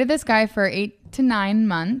 I dated this guy for 8 to 9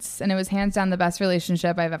 months, and it was hands down the best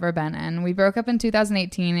relationship I've ever been in. We broke up in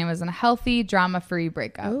 2018. It was a healthy, drama-free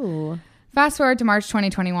breakup. Ooh. Fast forward to March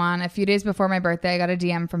 2021. A few days before my birthday, I got a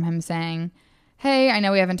DM from him saying, hey, I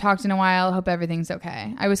know we haven't talked in a while. Hope everything's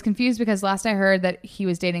okay. I was confused because last I heard that he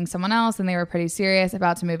was dating someone else and they were pretty serious,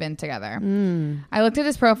 about to move in together. I looked at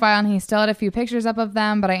his profile and he still had a few pictures up of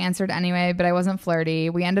them, but I answered anyway, but I wasn't flirty.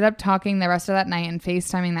 We ended up talking the rest of that night and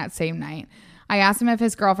FaceTiming that same night. I asked him if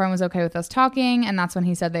his girlfriend was okay with us talking, and that's when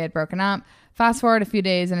he said they had broken up. Fast forward a few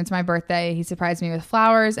days and it's my birthday. He surprised me with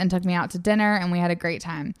flowers and took me out to dinner and we had a great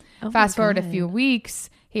time. Fast forward a few weeks.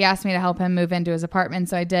 He asked me to help him move into his apartment,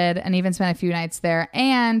 so I did, and even spent a few nights there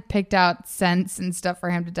and picked out scents and stuff for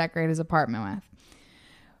him to decorate his apartment with.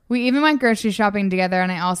 We even went grocery shopping together,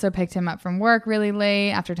 and I also picked him up from work really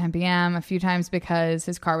late after 10 p.m. a few times because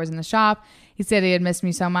his car was in the shop. He said he had missed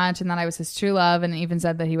me so much and that I was his true love, and even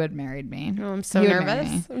said that he would marry me. Oh, I'm so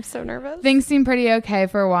nervous. I'm so nervous. Things seem pretty okay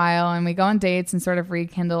for a while, and we go on dates and sort of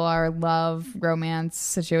rekindle our love romance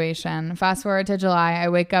situation. Fast forward to July, I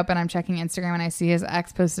wake up and I'm checking Instagram and I see his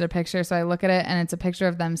ex posted a picture, so I look at it and it's a picture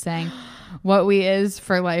of them saying, "What we is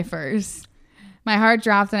for lifers." My heart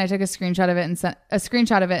dropped and I took a screenshot of it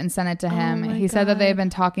and sent it to him. He said that they had been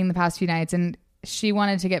talking the past few nights and she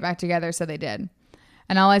wanted to get back together, so they did.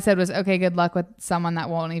 And all I said was, okay, good luck with someone that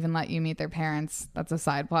won't even let you meet their parents. That's a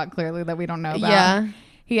side plot, clearly, that we don't know about. Yeah.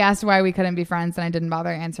 He asked why we couldn't be friends, and I didn't bother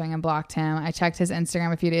answering and blocked him. I checked his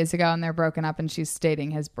Instagram a few days ago, and they're broken up, and she's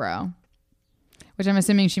dating his bro. Which I'm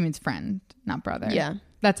assuming she means friend, not brother. Yeah.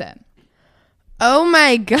 That's it. Oh,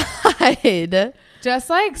 my God. Just,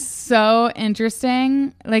 like, so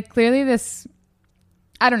interesting. Like, clearly this...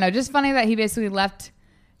 I don't know. Just funny that he basically left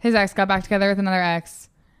his ex, got back together with another ex,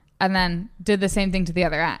 and then did the same thing to the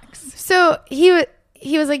other ex. So he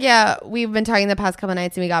was like, yeah, we've been talking the past couple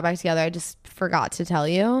nights and we got back together. I just forgot to tell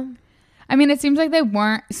you. I mean, it seems like they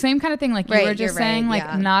weren't, same kind of thing like you were just saying, right, like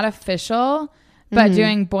yeah. not official, but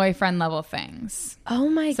doing boyfriend level things. Oh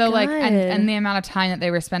my God. So like, and the amount of time that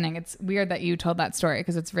they were spending, it's weird that you told that story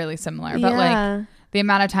because it's really similar. But like the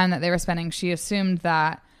amount of time that they were spending, she assumed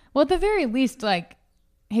that, well, at the very least, like,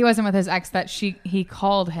 he wasn't with his ex, that he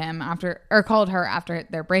called him after, or called her after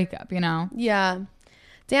their breakup, you know? Yeah.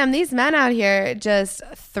 Damn, these men out here just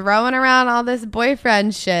throwing around all this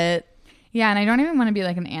boyfriend shit. Yeah, and I don't even want to be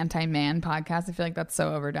like an anti-man podcast. I feel like that's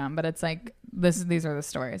so overdone, but it's like these are the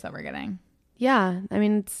stories that we're getting. Yeah, I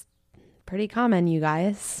mean, it's pretty common, you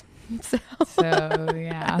guys. So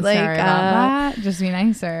yeah, like, sorry about that. Just be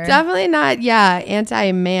nicer. Definitely not,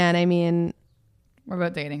 anti-man. I mean, what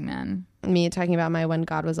about dating men? Me talking about my When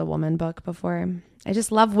God Was a Woman book before. I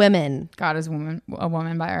just love women. God is a Woman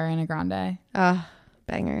by Ariana Grande.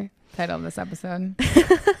 Banger. Title of this episode.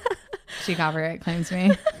 She copyright claims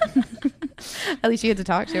me. At least you get to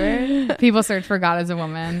talk to her. People search for God is a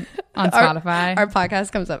Woman on Spotify. Our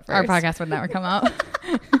podcast comes up first. Our podcast would never come up.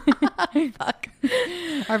 Fuck.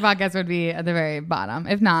 Our podcast would be at the very bottom,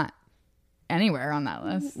 if not anywhere on that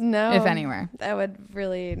list. No. If anywhere. That would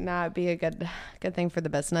really not be a good thing for the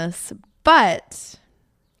business. But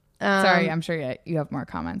sorry, I'm sure you have more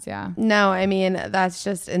comments. Yeah. No, I mean, that's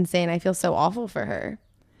just insane. I feel so awful for her.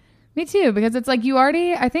 Me too, because it's like you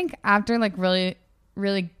already, I think after like really,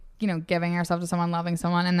 really, giving yourself to someone, loving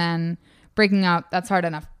someone, and then breaking up, that's hard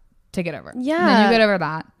enough to get over. Yeah. And then you get over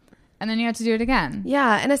that. And then you have to do it again.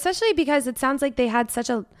 Yeah. And especially because it sounds like they had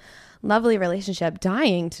such a lovely relationship,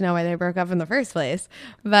 dying to know why they broke up in the first place.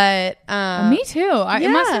 But me too.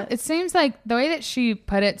 It seems like the way that she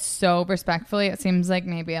put it so respectfully, it seems like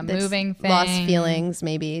maybe a moving thing. Lost feelings,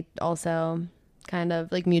 maybe also kind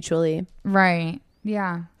of like mutually. Right.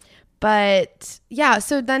 Yeah. But yeah,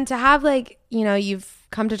 so then to have like, you've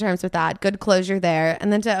come to terms with that, good closure there.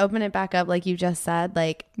 And then to open it back up, like you just said,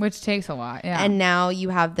 like. Which takes a lot. Yeah. And now you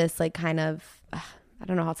have this like kind of, I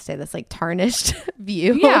don't know how to say this, like tarnished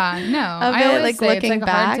view. Yeah, no. I always like say looking it's like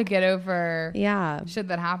back hard to get over shit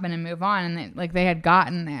that happened and move on. And they had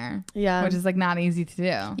gotten there. Yeah. Which is like not easy to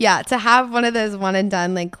do. Yeah. To have one of those one and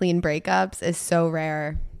done like clean breakups is so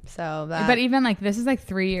rare. So but even like this is like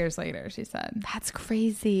 3 years later, she said. That's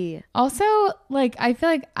crazy. Also, like I feel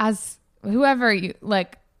like as whoever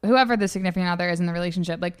the significant other is in the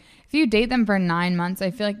relationship, like if you date them for 9 months,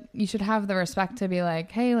 I feel like you should have the respect to be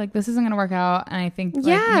like, hey, like this isn't gonna work out, and I think like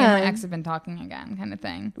me and my ex have been talking again, kind of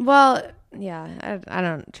thing. Well, yeah, I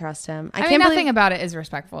don't trust him. I mean, nothing about it is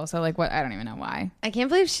respectful. So like, what? I don't even know why. I can't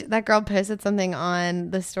believe that girl posted something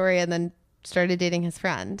on the story and then started dating his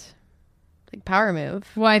friend. Like power move.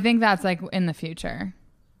 Well, I think that's like in the future.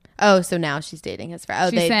 Oh, so now she's dating his friend. Oh,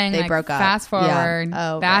 she's saying they broke up. Fast forward,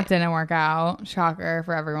 that didn't work out. Shocker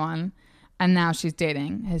for everyone. And now she's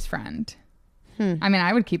dating his friend. I mean,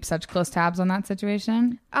 I would keep such close tabs on that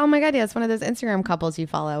situation. Oh my God, yeah, it's one of those Instagram couples you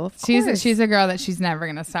follow. She's a girl that she's never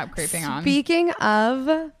gonna stop creeping on. Speaking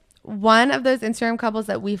of one of those Instagram couples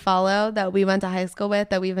that we follow that we went to high school with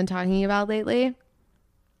that we've been talking about lately.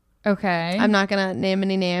 Okay. I'm not going to name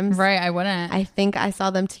any names. Right, I wouldn't. I think I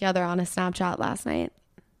saw them together on a Snapchat last night,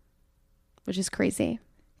 which is crazy.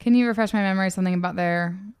 Can you refresh my memory something about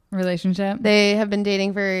their relationship? They have been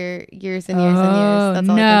dating for years and years and years. That's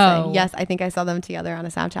all I can say. Yes, I think I saw them together on a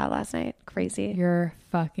Snapchat last night. Crazy. You're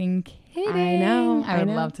fucking kidding. I know. I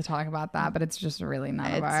would love to talk about that, but it's just really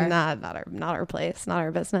not It's not our place, not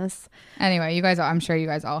our business. Anyway, you guys, I'm sure you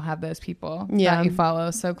guys all have those people that you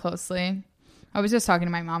follow so closely. I was just talking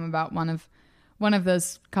to my mom about one of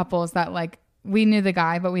those couples that like we knew the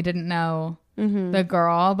guy, but we didn't know the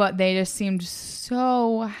girl, but they just seemed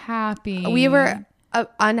so happy. We were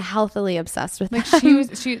unhealthily obsessed with like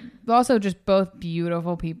them. she also just both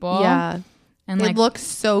beautiful people. Yeah. And it like looks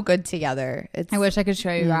so good together. I wish I could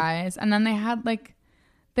show you guys. And then they had like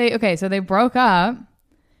so they broke up,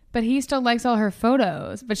 but he still likes all her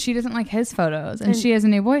photos, but she doesn't like his photos, and she has a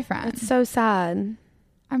new boyfriend. It's so sad.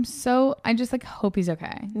 I just like hope he's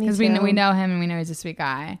okay, because Me we too. know him and we know he's a sweet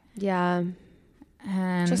guy. Yeah.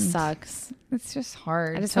 And Just sucks. It's just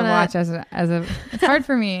hard just to wanna- watch as a it's hard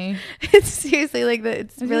for me. It's seriously like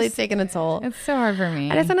it's really just- taking a toll. It's so hard for me.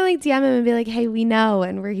 I just want to like DM him and be like, hey, we know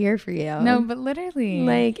and we're here for you. No, but literally,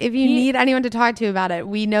 Like if you need anyone to talk to about it,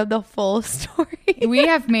 we know the full story. we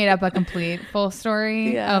have made up a complete full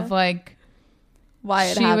story Yeah. of like Why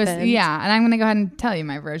it happened. and I'm gonna go ahead and tell you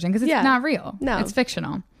my version because it's not real. No. It's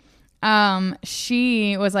fictional.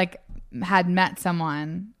 She was like had met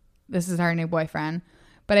someone. This is her new boyfriend.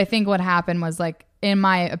 But I think what happened was, like, in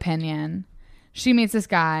my opinion, she meets this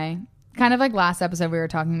guy, kind of like last episode we were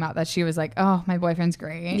talking about, that she was like, oh, my boyfriend's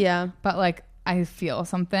great. Yeah. But like, I feel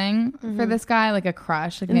something for this guy, like a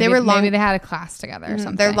crush. Like And maybe they had a class together or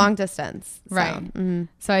something. They're long distance. So. Right.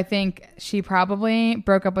 So I think she probably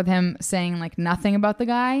broke up with him saying like nothing about the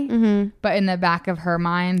guy, but in the back of her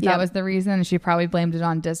mind, that was the reason. She probably blamed it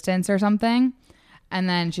on distance or something. And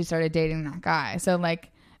then she started dating that guy. So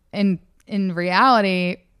like in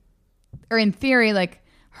reality, or in theory, like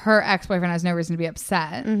her ex-boyfriend has no reason to be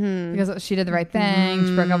upset because she did the right thing.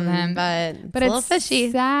 She broke up with him. But it's a it's little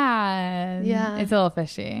fishy. sad. Yeah. It's a little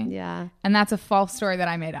fishy. Yeah. And that's a false story that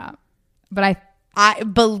I made up. But I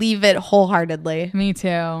believe it wholeheartedly. me too.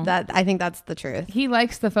 I think that's the truth. He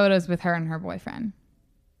likes the photos with her and her boyfriend.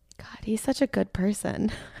 God, he's such a good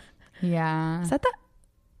person. Yeah. Is that the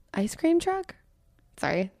ice cream truck?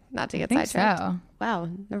 Sorry, not to I get think sidetracked. so. Wow,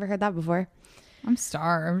 never heard that before. I'm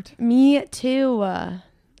starved. Me too.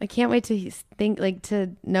 I can't wait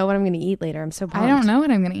to know what I'm going to eat later. I'm so pumped. I don't know what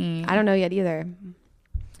I'm going to eat. I don't know yet either.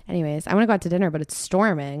 Anyways, I want to go out to dinner, but it's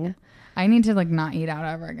storming. I need to like not eat out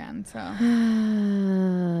ever again. So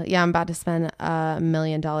Yeah, I'm about to spend $1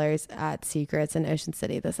 million at Secrets in Ocean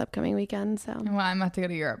City this upcoming weekend. So well, I'm about to go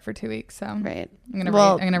to Europe for 2 weeks. So right. I'm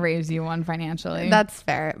gonna raise you one financially. That's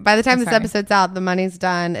fair. By the time this Sorry. episode's out, the money's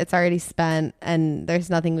done. It's already spent, and there's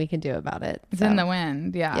nothing we can do about it. It's So. in the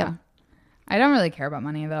wind. Yeah. Yep. I don't really care about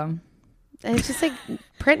money though. It's just like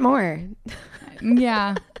print more.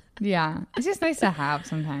 Yeah. Yeah. It's just nice to have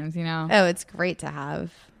sometimes, you know. Oh, it's great to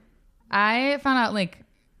have. I found out like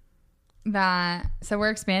that. So we're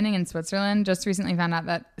expanding in Switzerland. Just recently found out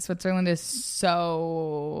that Switzerland is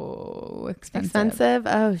so expensive.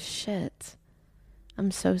 Oh shit!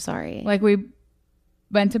 I'm so sorry. Like we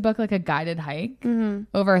went to book like a guided hike,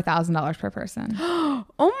 over $1,000 per person. Oh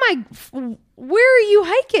my! Where are you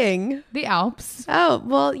hiking? The Alps. Oh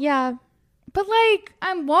well, yeah, But like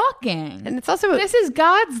I'm walking. and it's also This is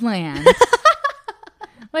God's land.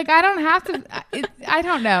 Like I don't have to. I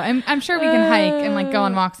don't know. I'm sure we can hike and like go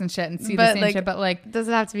on walks and shit and see the But, same like, shit. But like, does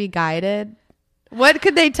it have to be guided? What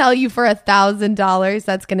could they tell you for $1,000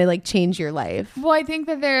 that's going to like change your life? well, I think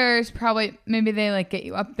that there's probably maybe they like get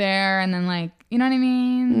you up there and then like you know what I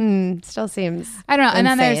mean. Still seems I don't know. And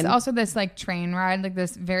then there's insane. also this like train ride, like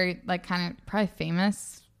this very like kind of probably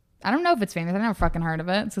famous. I don't know if it's famous. I never fucking heard of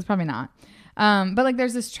it, so it's probably not. But like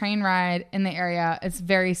there's this train ride in the area. It's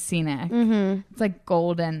very scenic. It's like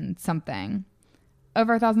golden something.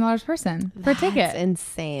 Over $1,000 person for a ticket. That's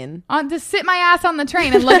insane. To sit my ass on the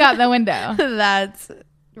train and look out the window. That's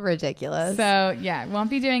ridiculous. So yeah, won't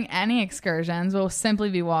be doing any excursions. We'll simply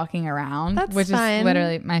be walking around, That's which fine. is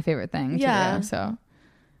literally my favorite thing Yeah. to do. So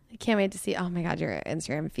I can't wait to see. Oh my God, your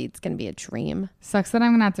Instagram feed's going to be a dream. sucks that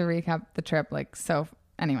I'm gonna have to recap the trip. Like so.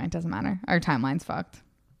 Anyway, it doesn't matter. Our timeline's fucked.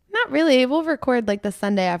 Not really. We'll record like the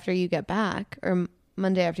Sunday after you get back or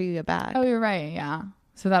Monday after you get back. Oh, you're right. Yeah.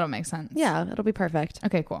 So that'll make sense. Yeah, it'll be perfect.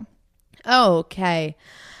 Okay. Cool. Okay.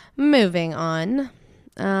 Moving on.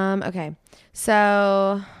 Okay.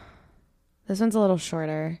 So this one's a little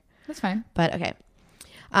shorter, That's fine. but okay.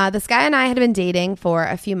 This guy and I had been dating for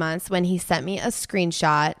a few months when he sent me a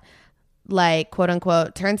screenshot, like, quote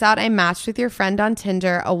unquote, turns out I matched with your friend on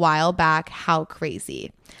Tinder a while back. How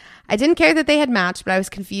crazy. I didn't care that they had matched, but I was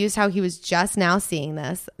confused how he was just now seeing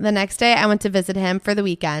this. The next day, I went to visit him for the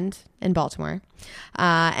weekend in Baltimore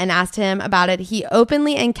and asked him about it. He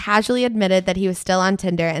openly and casually admitted that he was still on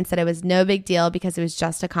Tinder and said it was no big deal because it was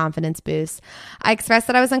just a confidence boost. I expressed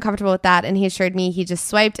that I was uncomfortable with that, and he assured me he just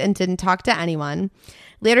swiped and didn't talk to anyone.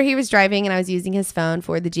 Later, he was driving and I was using his phone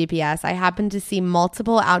for the GPS. I happened to see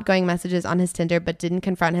multiple outgoing messages on his Tinder, but didn't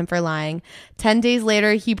confront him for lying. 10 days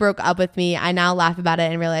later, he broke up with me. I now laugh about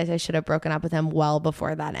it and realize I should have broken up with him well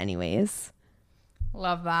before that anyways.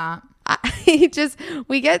 Love that.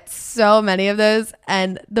 We get so many of those.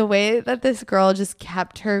 And the way that this girl just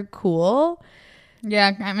kept her cool.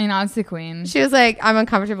 Yeah, I mean, honestly, queen. She was like, I'm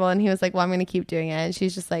uncomfortable. And he was like, well, I'm going to keep doing it. And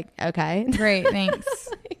she's just like, okay. Great, thanks.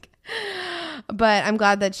 But I'm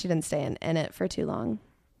glad that she didn't stay in it for too long.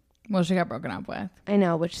 Well, she got broken up with. I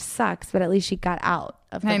know, which sucks, but at least she got out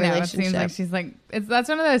of the I know, relationship. it seems like she's like, that's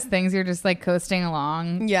one of those things you're just like coasting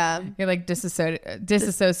along. Yeah. You're like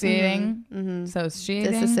disassociating.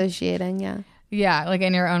 Disassociating, yeah. Yeah, like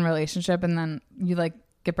in your own relationship, and then you like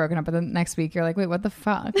get broken up, and the next week you're like, wait, what the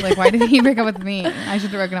fuck? Like, why did he break up with me? I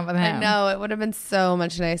should have broken up with him. I know, it would have been so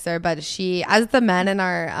much nicer, but she, as the men in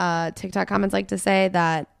our TikTok comments like to say,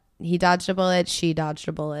 that he dodged a bullet, she dodged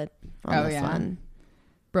a bullet on this one.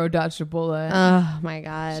 Bro dodged a bullet. Oh my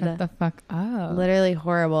God. Shut the fuck up. Literally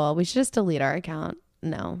horrible. We should just delete our account.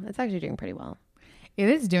 No, it's actually doing pretty well. It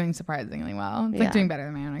is doing surprisingly well. It's like doing better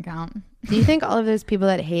than my own account. Do you think all of those people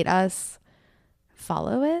that hate us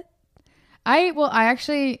follow it? I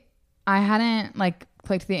hadn't like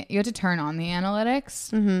clicked you had to turn on the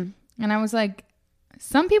analytics. And I was like,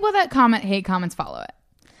 some people that hate comments follow it.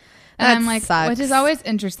 And That I'm like, sucks. which is always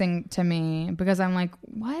interesting to me because I'm like,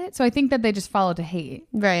 what? So I think that they just follow to hate.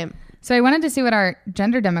 Right. So I wanted to see what our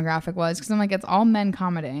gender demographic was because I'm like, it's all men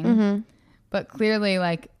commenting, but clearly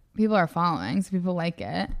like people are following, so people like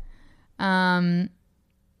it.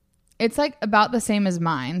 It's like about the same as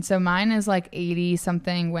mine. So mine is like 80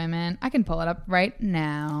 something women. I can pull it up right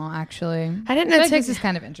now, actually. I didn't know like this is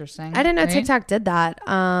kind of interesting. I didn't know right? TikTok did that.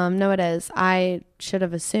 No, it is. I should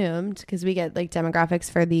have assumed because we get like demographics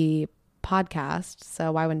for the podcast.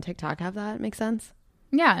 So why wouldn't TikTok have that? Makes sense.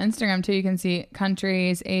 Yeah, Instagram too. You can see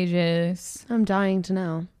countries, ages. I'm dying to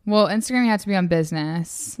know. Well, Instagram you have to be on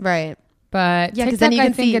business, Right. but Yeah, 'cause TikTok then you I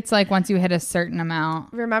can think see- it's like once you hit a certain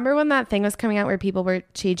amount. Remember when that thing was coming out where people were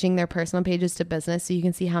changing their personal pages to business so you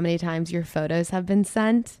can see how many times your photos have been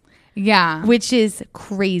sent? Yeah. Which is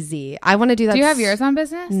crazy. I want to do that. Do you have yours on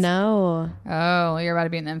business? No. Oh, you're about to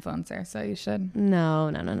be an influencer, so you should.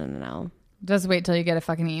 No. Just wait till you get a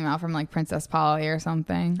fucking email from like Princess Polly or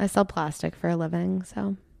something. I sell plastic for a living,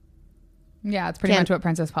 so Yeah, it's pretty much what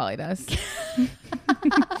Princess Polly does.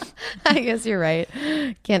 I guess you're right.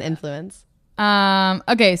 Can't influence.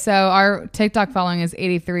 Okay, so our TikTok following is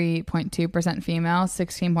 83.2% female,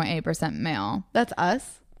 16.8% male. That's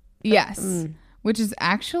us. Yes. Which is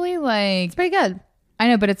actually like It's pretty good. I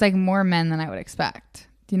know, but it's like more men than I would expect.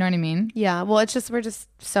 Do you know what I mean? Yeah. Well, it's just we're just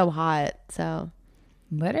so hot. So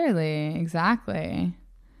Literally, exactly.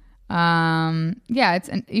 Yeah, it's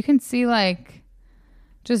and you can see like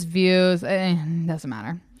just views. Doesn't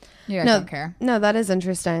matter. You guys don't care. No, that is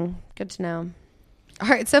interesting. Good to know. All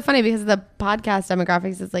right, it's so funny because the podcast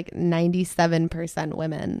demographics is like 97%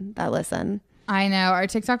 women that listen. I know our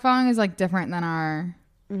TikTok following is like different than our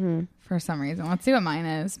for some reason. Let's see what mine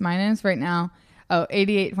is. Mine is right now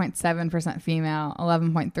 88.7% female,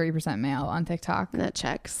 11.3% male on TikTok. That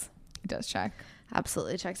checks. It does check.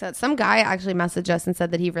 Absolutely checks out. Some guy actually messaged us and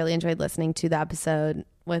said that he really enjoyed listening to the episode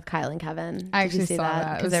with Kyle and Kevin. I Did you actually see saw that.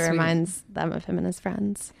 It because was it sweet. reminds them of him and his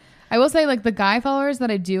friends. I will say like the guy followers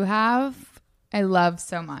that I do have, I love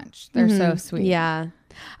so much. They're so sweet. Yeah.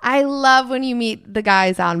 I love when you meet the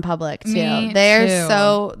guys out in public too. Me They're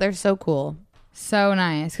too. so cool. So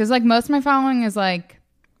nice. Because like most of my following is like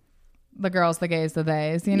the girls, the gays, the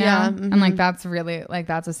theys, you know? Yeah, And like that's really like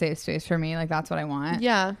that's a safe space for me. Like that's what I want.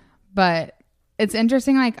 Yeah. But it's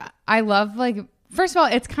interesting. Like I love like first of all,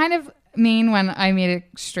 it's kind of mean when I meet a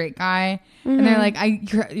straight guy and they're like,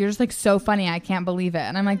 you're just like so funny. I can't believe it.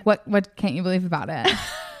 And I'm like, what can't you believe about it?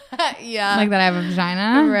 Yeah. Like that I have a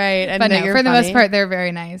vagina, Right. And but that no, you're for the most funny. part, they're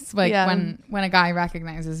very nice. Like Yeah. when a guy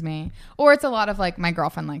recognizes me, or it's a lot of like my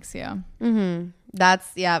girlfriend likes you.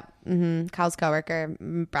 That's Kyle's coworker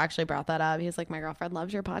actually brought that up. He's like, my girlfriend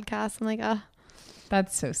loves your podcast. I'm like,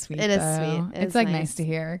 That's so sweet. It is though. sweet. It It's is like nice. nice to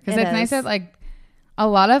hear because It it's nice is. that like a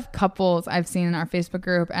lot of couples I've seen in our Facebook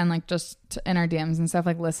group and like just in our DMs and stuff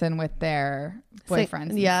like listen with their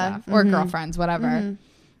boyfriends and stuff, or girlfriends, whatever.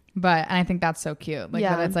 But and I think that's so cute. Like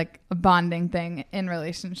that it's like a bonding thing in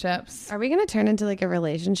relationships. Are we going to turn into like a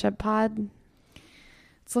relationship pod?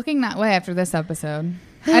 It's looking that way after this episode.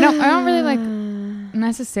 I don't really like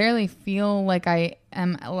necessarily feel like I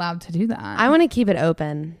am allowed to do that. I want to keep it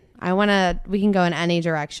open. We can go in any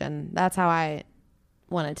direction. That's how I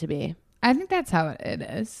want it to be. I think that's how it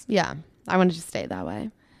is. Yeah. I want to just stay that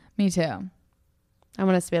way. Me too. I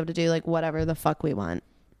want us to be able to do like whatever the fuck we want.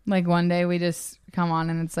 Like one day we just come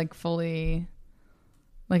on and it's like fully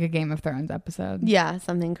like a Game of Thrones episode. Yeah.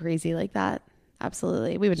 Something crazy like that.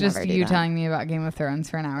 Absolutely. We would just never do you that. telling me about Game of Thrones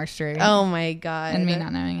for an hour straight. Oh my God. And me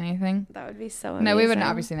not knowing anything. That would be so amazing. No, we would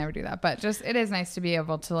obviously never do that. But just it is nice to be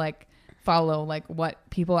able to like follow like what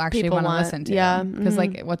people actually want to listen to. Yeah. Because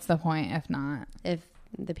like what's the point if not? If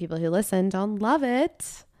the people who listen don't love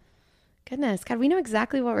it. Goodness. God, we know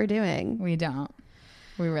exactly what we're doing. We don't.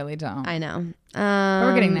 We really don't. I know. But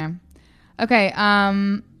we're getting there. Okay.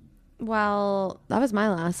 Well, that was my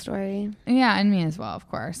last story. Yeah, and me as well, of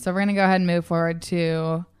course. So we're going to go ahead and move forward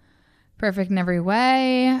to Perfect in Every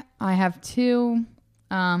Way. I have two.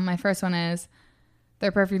 My first one is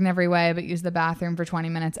they're perfect in every way, but use the bathroom for 20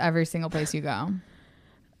 minutes every single place you go.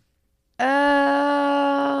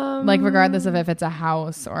 Like regardless of if it's a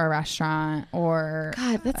house or a restaurant or...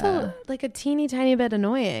 God, that's like a teeny tiny bit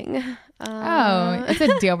annoying. It's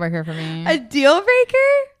a deal breaker for me. A deal breaker?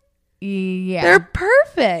 Yeah. They're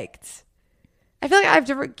perfect. I feel like I have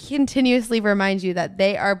to continuously remind you that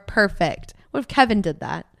they are perfect. What if Kevin did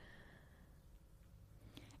that?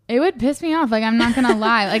 It would piss me off. Like, I'm not going to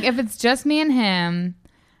lie. Like, if it's just me and him,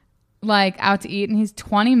 like, out to eat, and he's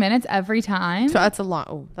 20 minutes every time. So that's a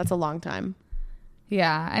long time.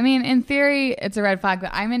 Yeah. I mean, in theory, it's a red flag, but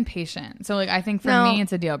I'm impatient. So, like, I think for me,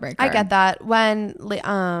 it's a deal breaker. I get that. When,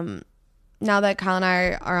 now that Kyle and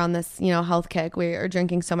I are on this, health kick, we are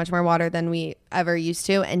drinking so much more water than we ever used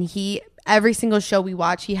to. And every single show we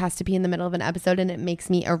watch, he has to pee in the middle of an episode, and it makes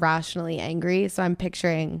me irrationally angry. So I'm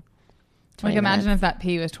picturing 20 imagine minutes. if that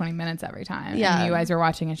pee was 20 minutes every time. Yeah. And you guys were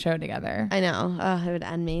watching a show together. I know. It would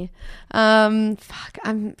end me. Fuck.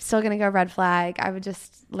 I'm still going to go red flag. I would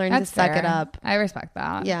just learn to suck it up. I respect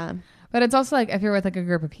that. Yeah. But it's also like if you're with like a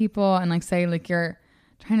group of people and like say like you're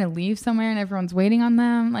trying to leave somewhere and everyone's waiting on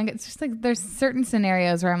them. Like it's just like there's certain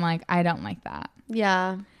scenarios where I'm like, I don't like that.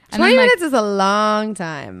 Yeah. And 20 then, minutes is a long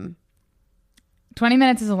time. 20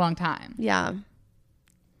 minutes is a long time. Yeah.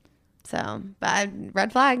 So, but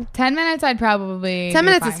red flag. 10 minutes I'd probably 10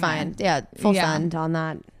 minutes is fine. Yeah. Full Yeah. send on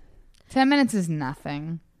that. 10 minutes is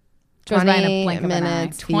nothing. 20 by in a blink of an eye.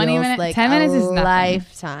 minutes 20 feels minutes like 10 minutes is nothing.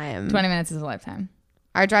 lifetime. 20 minutes is a lifetime.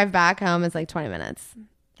 Our drive back home is like 20 minutes.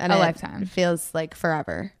 And A it lifetime. feels like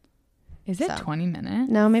forever. Is it So. 20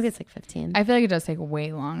 minutes? No, maybe it's like 15. I feel like it does take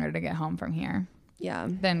way longer to get home from here Yeah.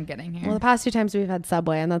 than getting here. Well, the past 2 times we've had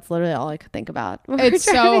Subway, and that's literally all I could think about. when we It's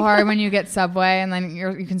were so driving hard home. when you get Subway and then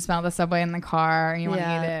you can smell the Subway in the car and you want to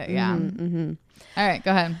eat it. Yeah. Mm-hmm. All right, go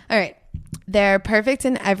ahead. All right. They're perfect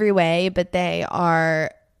in every way, but they are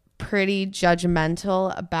pretty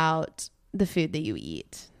judgmental about the food that you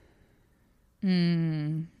eat.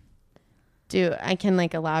 I can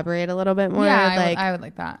like elaborate a little bit more? Yeah, like, I would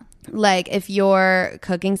like that. like if you're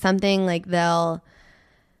cooking something, like they'll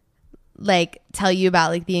like tell you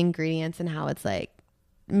about like the ingredients and how it's like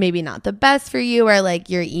maybe not the best for you, or like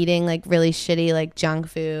you're eating like really shitty like junk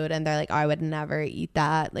food and they're like, oh, I would never eat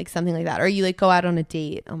that, like something like that. Or you like go out on a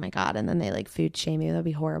date, oh my God, and then they like food shame you. That'd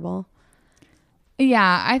be horrible.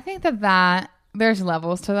 Yeah, I think that there's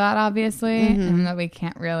levels to that, obviously, and that we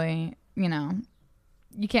can't really, you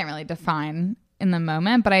can't really define in the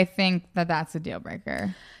moment, but I think that that's a deal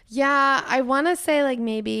breaker. Yeah, I want to say like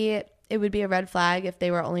maybe it would be a red flag if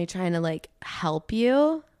they were only trying to like help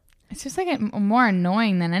you. It's just like more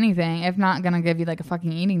annoying than anything, if not going to give you like a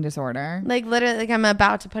fucking eating disorder. Like literally, like I'm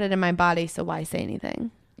about to put it in my body, so why say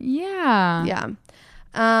anything? Yeah. Yeah.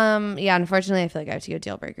 Yeah, unfortunately I feel like I have to go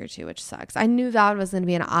deal breaker too, which sucks. I knew that was going to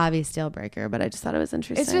be an obvious deal breaker, but I just thought it was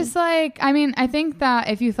interesting. It's just like, I mean, I think that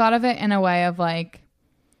if you thought of it in a way of like,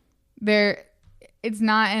 it's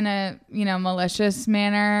not in a, malicious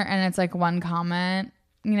manner and it's like one comment,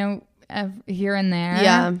 here and there.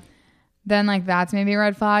 Yeah. Then like that's maybe a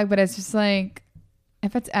red flag, but it's just like,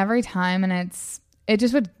 if it's every time and it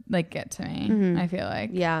just would like get to me, I feel like.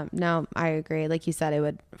 Yeah, no, I agree. Like you said, it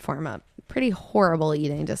would form a pretty horrible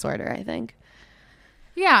eating disorder, I think.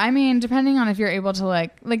 Yeah, I mean, depending on if you're able to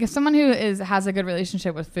like if someone who has a good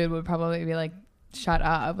relationship with food would probably be like shut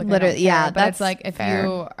up. Like, Literally, I don't care. yeah, But that's it's like if fair.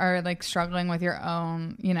 you are like struggling with your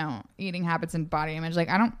own, you know, eating habits and body image, like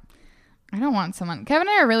I don't want someone. Kevin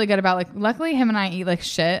and I are really good about like. Luckily, him and I eat like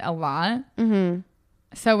shit a lot. Mm-hmm.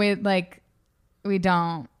 So we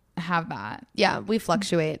don't have that. Yeah, we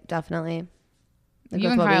fluctuate definitely. Like You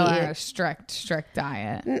with and what we Kyle are eat. a strict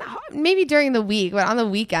diet. No, maybe during the week, but on the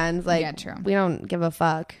weekends, like, Yeah, true. we don't give a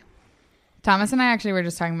fuck. Thomas and I actually were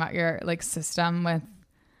just talking about your like system with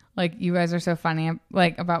like you guys are so funny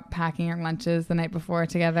like about packing your lunches the night before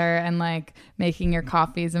together and like making your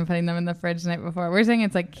coffees and putting them in the fridge the night before. We're saying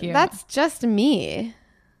it's like cute. That's just me.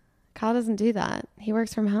 Kyle doesn't do that. He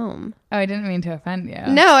works from home. Oh, I didn't mean to offend you.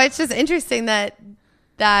 No, it's just interesting that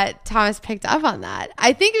Thomas picked up on that.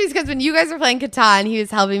 I think it was because when you guys were playing Catan, he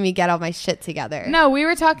was helping me get all my shit together. No, we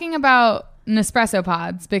were talking about Nespresso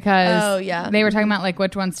pods because Oh, yeah. they were talking about like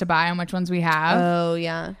which ones to buy and which ones we have. Oh,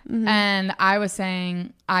 yeah. Mhm. And I was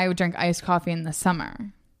saying I would drink iced coffee in the summer.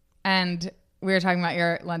 And we were talking about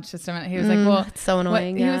your lunch system and he was like, well, it's so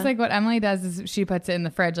annoying, He yeah. was like, what Emily does is she puts it in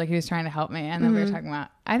the fridge. Like he was trying to help me. And then we were talking about,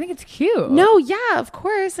 I think it's cute. No, yeah, of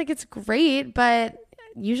course. Like, it's great, but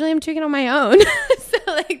usually I'm drinking on my own. So,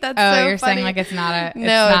 like, that's Oh, so you're funny. saying like it's not a, No, it's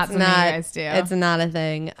not it's something not. you guys do. It's not a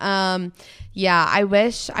thing. Yeah, I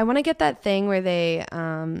want to get that thing where they,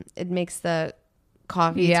 it makes the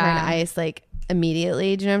coffee Yeah. turn ice like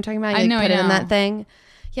immediately. Do you know what I'm talking about? You, I like, know, put I it in know. that thing.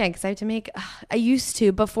 Yeah, because I have to make. I used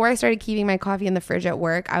to before I started keeping my coffee in the fridge at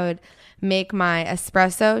work. I would make my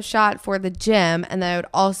espresso shot for the gym, and then I would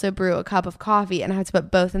also brew a cup of coffee, and I had to put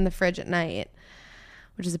both in the fridge at night,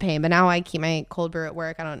 which is a pain. But now I keep my cold brew at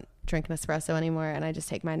work. I don't drink an espresso anymore, and I just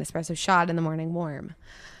take my espresso shot in the morning warm.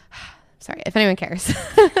 Sorry if anyone cares.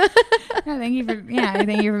 No, thank you for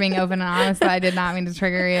being open and honest. But I did not mean to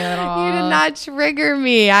trigger you at all. You did not trigger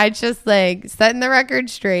me. I just like setting the record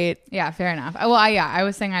straight. Yeah, fair enough. Well, I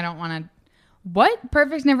was saying I don't want to. What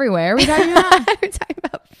perfect in every way are we talking about? We're talking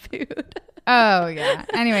about food. Oh yeah.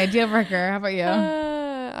 Anyway, deal breaker. How about you?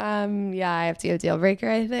 Yeah, I have to go deal breaker.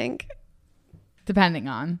 I think Depending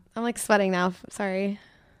on. I'm like sweating now. Sorry.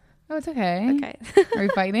 Oh, it's okay. Okay, Are we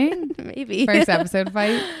fighting? maybe First episode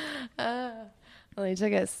fight. Let me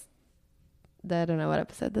check us. I don't know what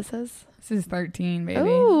episode this is. This is 13, baby.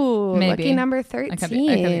 Ooh, Maybe. lucky number 13. I could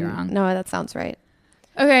be wrong. No, that sounds right.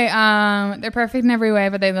 Okay. They're perfect in every way,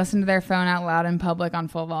 but they listen to their phone out loud in public on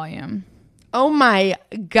full volume. Oh my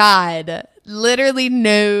God. Literally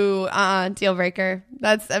no deal breaker.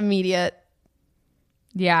 That's immediate.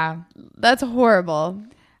 Yeah. That's horrible.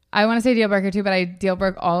 I want to say deal breaker too, but I deal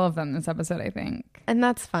broke all of them this episode, I think. And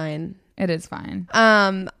that's fine. It is fine.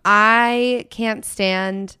 I can't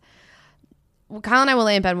stand. Well, Kyle and I will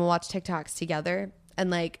lay in bed and we'll watch TikToks together. And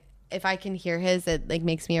like, if I can hear his, it like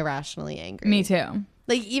makes me irrationally angry. Me too.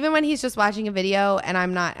 Like even when he's just watching a video and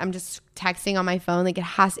I'm just texting on my phone. Like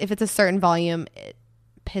if it's a certain volume, it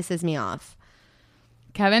pisses me off.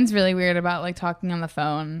 Kevin's really weird about like talking on the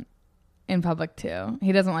phone in public too.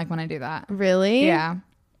 He doesn't like when I do that. Really? Yeah.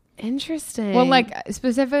 Interesting. Well, like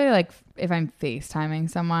specifically, like if I'm FaceTiming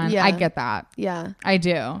someone, Yeah. I get that. Yeah. I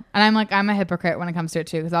do, and I'm a hypocrite when it comes to it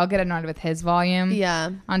too, because I'll get annoyed with his volume.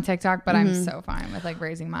 Yeah. On TikTok, but I'm so fine with like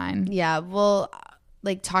raising mine. Yeah. Well,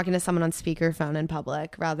 like talking to someone on speakerphone in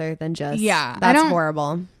public rather than just Yeah, I That's don't-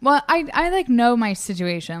 horrible. Well, I like know my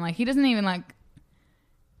situation. Like he doesn't even like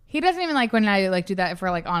when I like do that if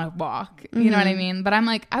we're like on a walk. You know what I mean? But I'm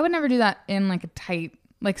like, I would never do that in like a tight,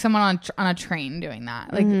 like someone on a train doing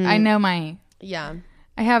that. Like I know Yeah.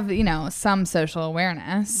 I have, some social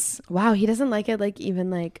awareness. Wow. He doesn't like it. Like even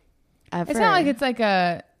like ever. It's not like it's like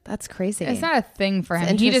That's crazy. it's not a thing for It's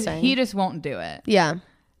him. interesting. He just won't do it. Yeah.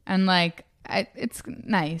 And like it's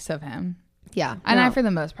nice of him. Yeah. And No. I, for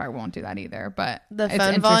the most part, won't do that either. But The it's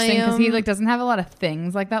phone interesting because he volume. like doesn't have a lot of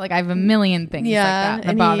things like that. Like I have a million things like that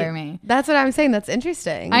and bother me. That's what I'm saying. That's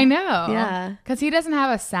interesting. I know. Yeah. Because he doesn't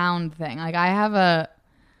have a sound thing. Like I have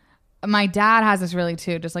my dad has this really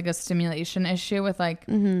too, just like a stimulation issue with like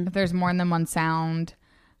if there's more than one sound,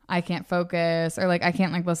 I can't focus or like I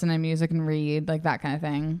can't like listen to music and read, like that kind of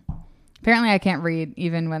thing. Apparently I can't read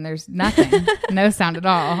even when there's nothing, no sound at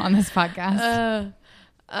all on this podcast.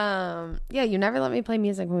 Yeah, you never let me play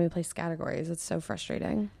music when we play categories. It's so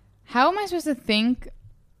frustrating. How am I supposed to think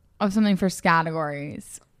of something for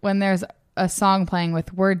categories when there's a song playing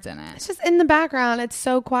with words in it? It's just in the background. It's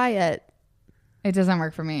so quiet. It doesn't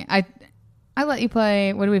work for me. I let you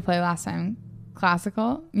play. What did we play last time?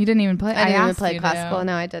 Classical? You didn't even play. I didn't even asked play you classical. to.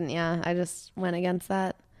 No, I didn't. Yeah, I just went against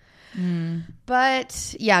that.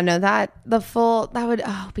 But yeah, no, that would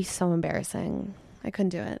be so embarrassing. I couldn't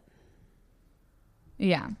do it.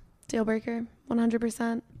 Yeah, Deal breaker,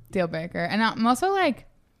 100%. deal breaker. And I'm also like,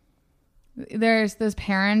 there's those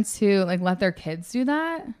parents who like let their kids do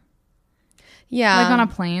that. Yeah. Like on a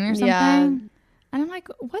plane or something. Yeah. And I'm like,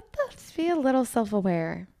 what the? Just be a little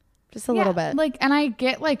self-aware. Just a little bit. Like, and I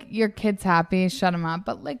get like your kid's happy, shut them up,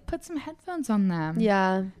 but like put some headphones on them.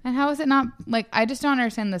 Yeah. And how is it not like, I just don't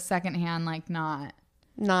understand the secondhand, like not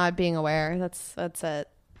being aware. That's it.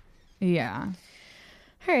 Yeah.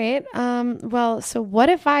 All right. Well, so what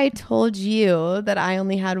if I told you that I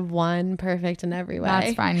only had one perfect in every way?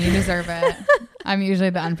 That's fine. You deserve it. I'm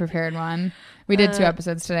usually the unprepared one. We did 2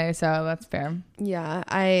 episodes today, so that's fair. Yeah.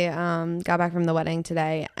 I got back from the wedding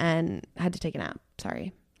today and had to take a nap.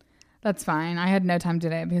 Sorry. That's fine. I had no time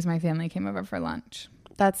today because my family came over for lunch.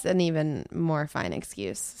 That's an even more fine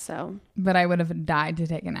excuse. So, but I would have died to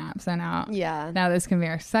take a nap. So now this can be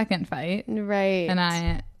our second fight. Right. And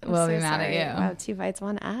I will be mad at you. Wow, 2 fights,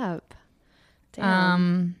 1 up.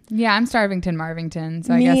 Damn. Yeah, I'm Starvington Marvington.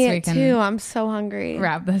 So Me I guess we can too. I'm so hungry.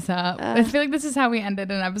 Wrap this up. I feel like this is how we ended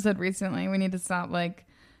an episode recently. We need to stop like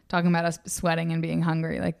talking about us sweating and being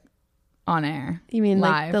hungry like on air. You mean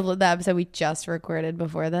live. Like the episode we just recorded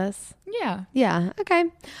before this? Yeah. Yeah. Okay.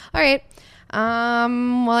 All right.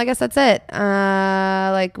 Well, I guess that's it.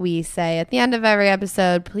 Like we say at the end of every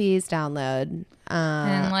episode, please download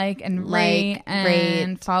and rate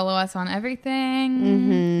and follow us on everything.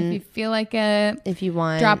 Mm-hmm. If you feel like it, if you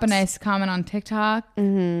want, drop a nice comment on TikTok.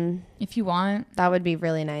 Mm-hmm. If you want, that would be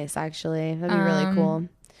really nice. Actually, that'd be really cool.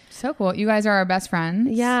 So cool. You guys are our best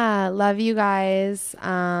friends. Yeah, love you guys.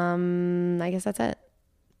 I guess that's it.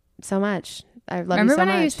 So much. I love Remember you so when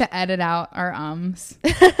much. I used to edit out our ums?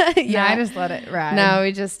 Yeah, I just let it ride. No,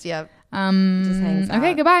 we just just hangs out.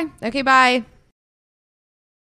 Okay, goodbye. Okay, bye.